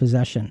God's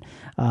possession.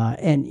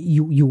 And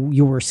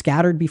you were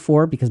scattered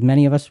before because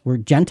many of us were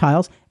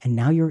Gentiles, and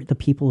now you're the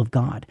people of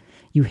God.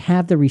 You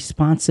have the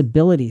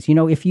responsibilities. You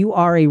know, if you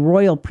are a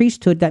royal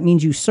priesthood, that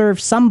means you serve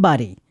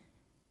somebody.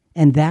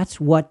 And that's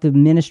what the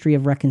ministry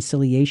of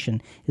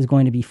reconciliation is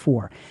going to be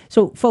for.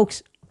 So,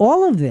 folks,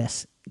 all of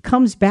this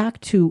comes back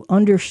to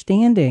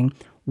understanding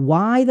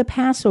why the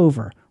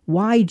Passover,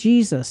 why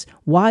Jesus,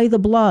 why the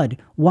blood,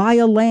 why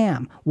a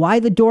lamb, why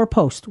the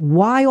doorpost,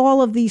 why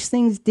all of these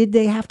things did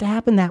they have to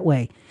happen that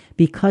way?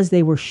 Because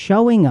they were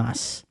showing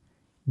us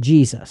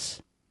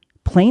Jesus.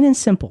 Plain and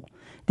simple.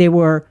 They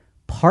were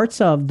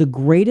parts of the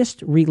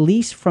greatest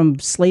release from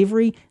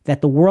slavery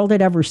that the world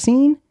had ever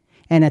seen.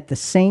 And at the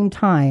same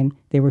time,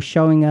 they were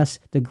showing us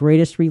the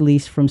greatest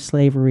release from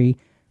slavery,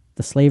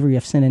 the slavery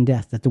of sin and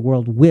death that the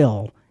world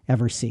will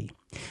ever see.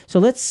 So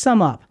let's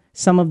sum up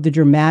some of the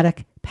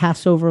dramatic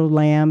Passover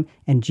lamb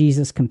and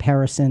Jesus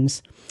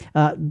comparisons.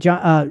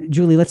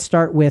 Julie, let's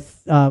start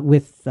with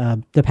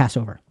the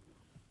Passover.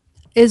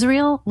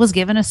 Israel was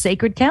given a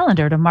sacred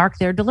calendar to mark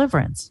their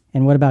deliverance.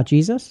 And what about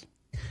Jesus?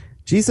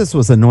 Jesus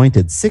was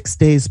anointed 6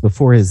 days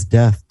before his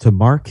death to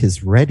mark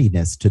his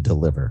readiness to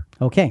deliver.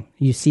 Okay,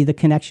 you see the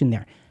connection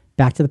there.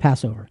 Back to the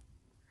Passover.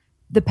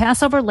 The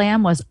Passover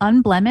lamb was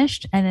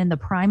unblemished and in the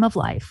prime of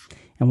life.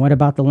 And what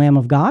about the Lamb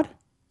of God?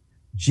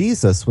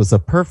 Jesus was a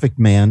perfect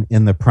man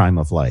in the prime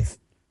of life.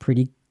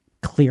 Pretty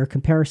clear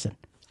comparison.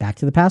 Back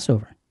to the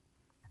Passover.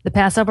 The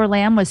Passover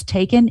lamb was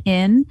taken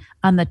in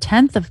on the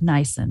 10th of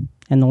Nisan.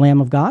 And the Lamb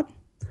of God?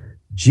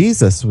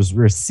 Jesus was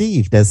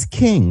received as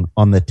king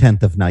on the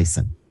 10th of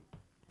Nisan.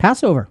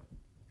 Passover.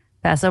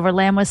 Passover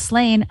lamb was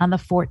slain on the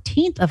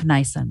 14th of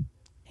Nisan.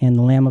 And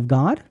the Lamb of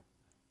God?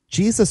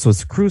 Jesus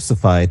was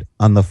crucified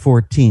on the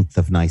 14th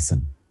of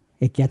Nisan.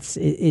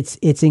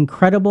 It's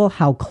incredible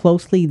how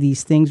closely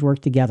these things work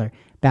together.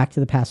 Back to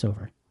the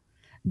Passover.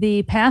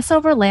 The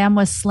Passover lamb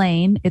was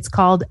slain. It's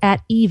called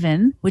at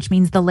even, which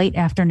means the late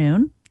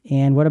afternoon.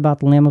 And what about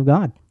the Lamb of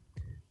God?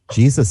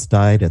 Jesus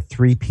died at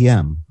 3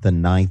 p.m., the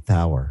 9th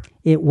hour.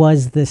 It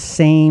was the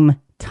same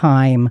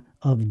time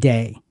of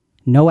day.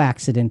 No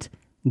accident.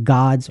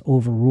 God's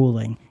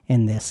overruling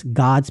in this.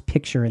 God's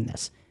picture in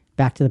this.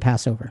 Back to the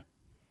Passover.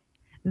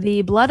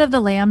 The blood of the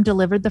lamb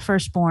delivered the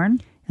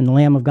firstborn. And the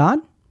Lamb of God?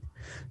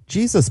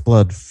 Jesus'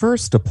 blood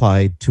first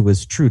applied to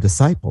his true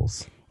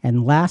disciples.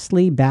 And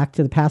lastly, back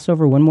to the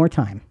Passover one more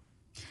time.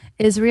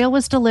 Israel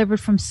was delivered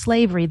from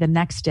slavery the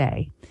next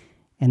day.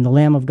 And the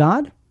Lamb of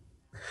God?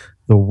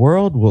 The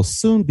world will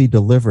soon be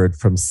delivered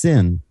from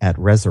sin at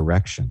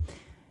resurrection.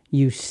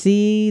 You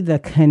see the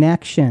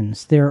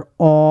connections. They're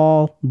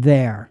all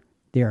there.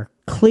 They're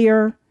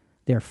clear.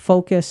 They're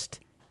focused.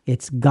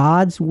 It's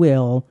God's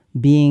will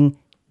being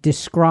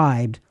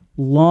described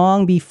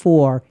long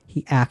before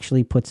he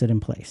actually puts it in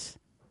place.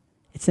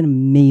 It's an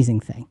amazing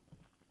thing.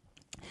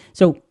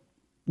 So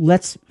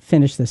let's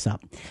finish this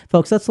up.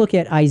 Folks, let's look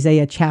at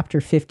Isaiah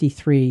chapter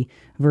 53,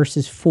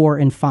 verses 4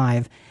 and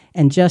 5.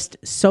 and just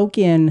soak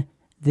in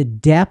the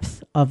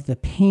depth of the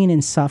pain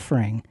and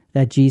suffering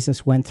that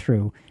Jesus went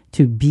through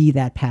to be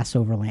that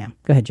Passover lamb.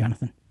 Go ahead,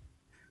 Jonathan.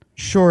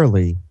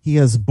 Surely he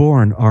has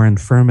borne our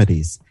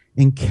infirmities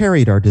and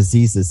carried our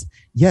diseases,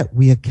 yet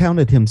we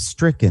accounted him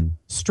stricken,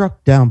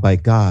 struck down by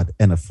God,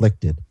 and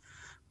afflicted.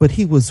 But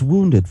he was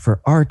wounded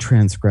for our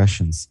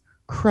transgressions,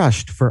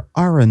 crushed for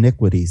our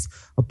iniquities.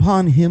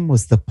 Upon him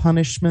was the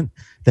punishment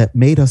that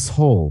made us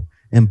whole,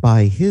 and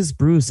by his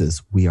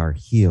bruises we are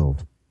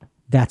healed.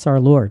 That's our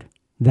Lord.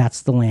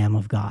 That's the Lamb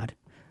of God.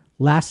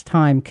 Last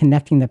time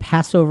connecting the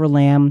Passover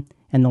lamb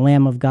and the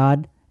Lamb of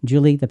God,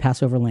 Julie, the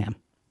Passover lamb.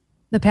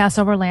 The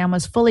Passover lamb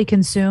was fully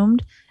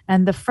consumed,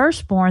 and the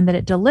firstborn that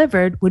it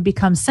delivered would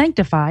become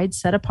sanctified,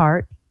 set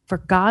apart for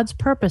God's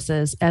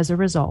purposes as a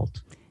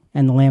result.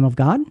 And the Lamb of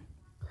God?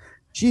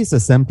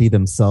 Jesus emptied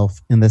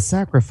himself in the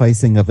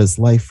sacrificing of his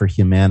life for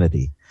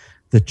humanity.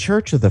 The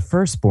church of the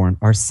firstborn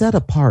are set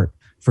apart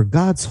for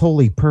God's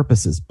holy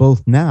purposes,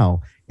 both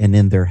now and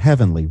in their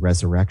heavenly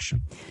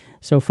resurrection.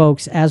 So,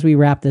 folks, as we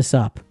wrap this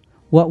up,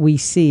 what we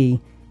see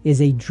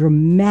is a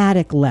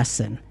dramatic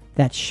lesson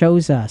that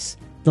shows us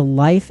the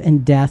life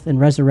and death and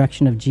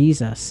resurrection of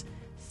Jesus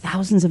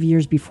thousands of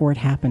years before it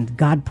happened.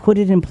 God put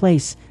it in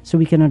place so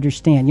we can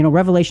understand. You know,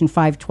 Revelation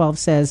 5:12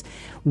 says,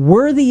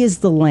 "Worthy is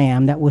the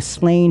Lamb that was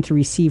slain to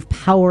receive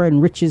power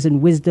and riches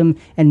and wisdom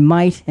and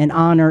might and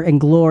honor and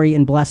glory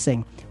and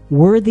blessing."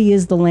 Worthy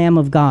is the Lamb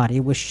of God.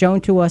 It was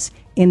shown to us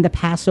in the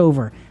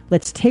Passover.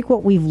 Let's take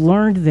what we've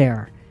learned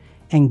there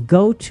and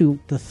go to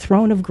the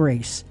throne of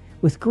grace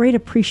with great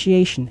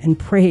appreciation and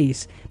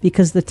praise,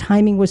 because the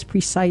timing was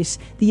precise,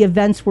 the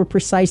events were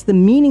precise, the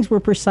meanings were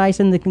precise,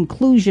 and the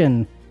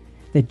conclusion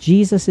that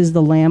Jesus is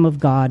the Lamb of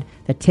God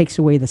that takes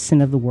away the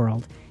sin of the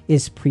world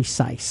is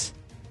precise.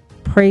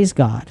 Praise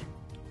God.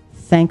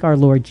 Thank our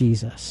Lord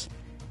Jesus.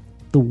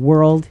 The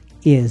world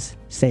is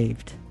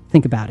saved.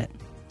 Think about it.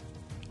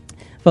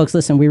 Folks,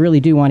 listen, we really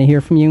do want to hear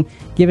from you.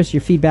 Give us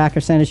your feedback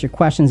or send us your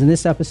questions in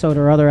this episode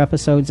or other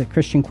episodes at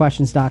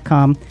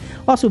ChristianQuestions.com.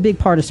 Also, a big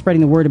part of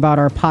spreading the word about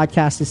our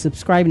podcast is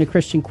subscribing to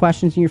Christian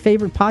Questions in your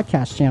favorite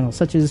podcast channels,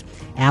 such as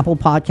Apple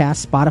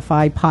Podcasts,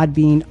 Spotify,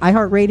 Podbean,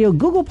 iHeartRadio,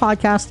 Google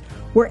Podcasts,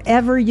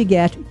 wherever you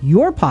get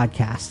your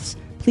podcasts.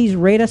 Please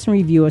rate us and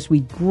review us.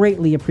 We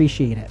greatly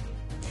appreciate it.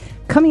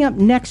 Coming up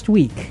next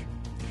week,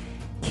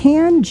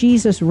 can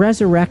Jesus'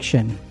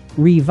 resurrection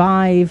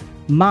revive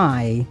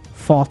my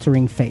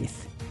faltering faith?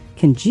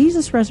 Can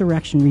Jesus'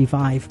 resurrection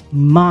revive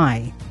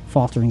my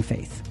faltering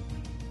faith?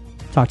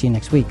 Talk to you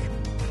next week.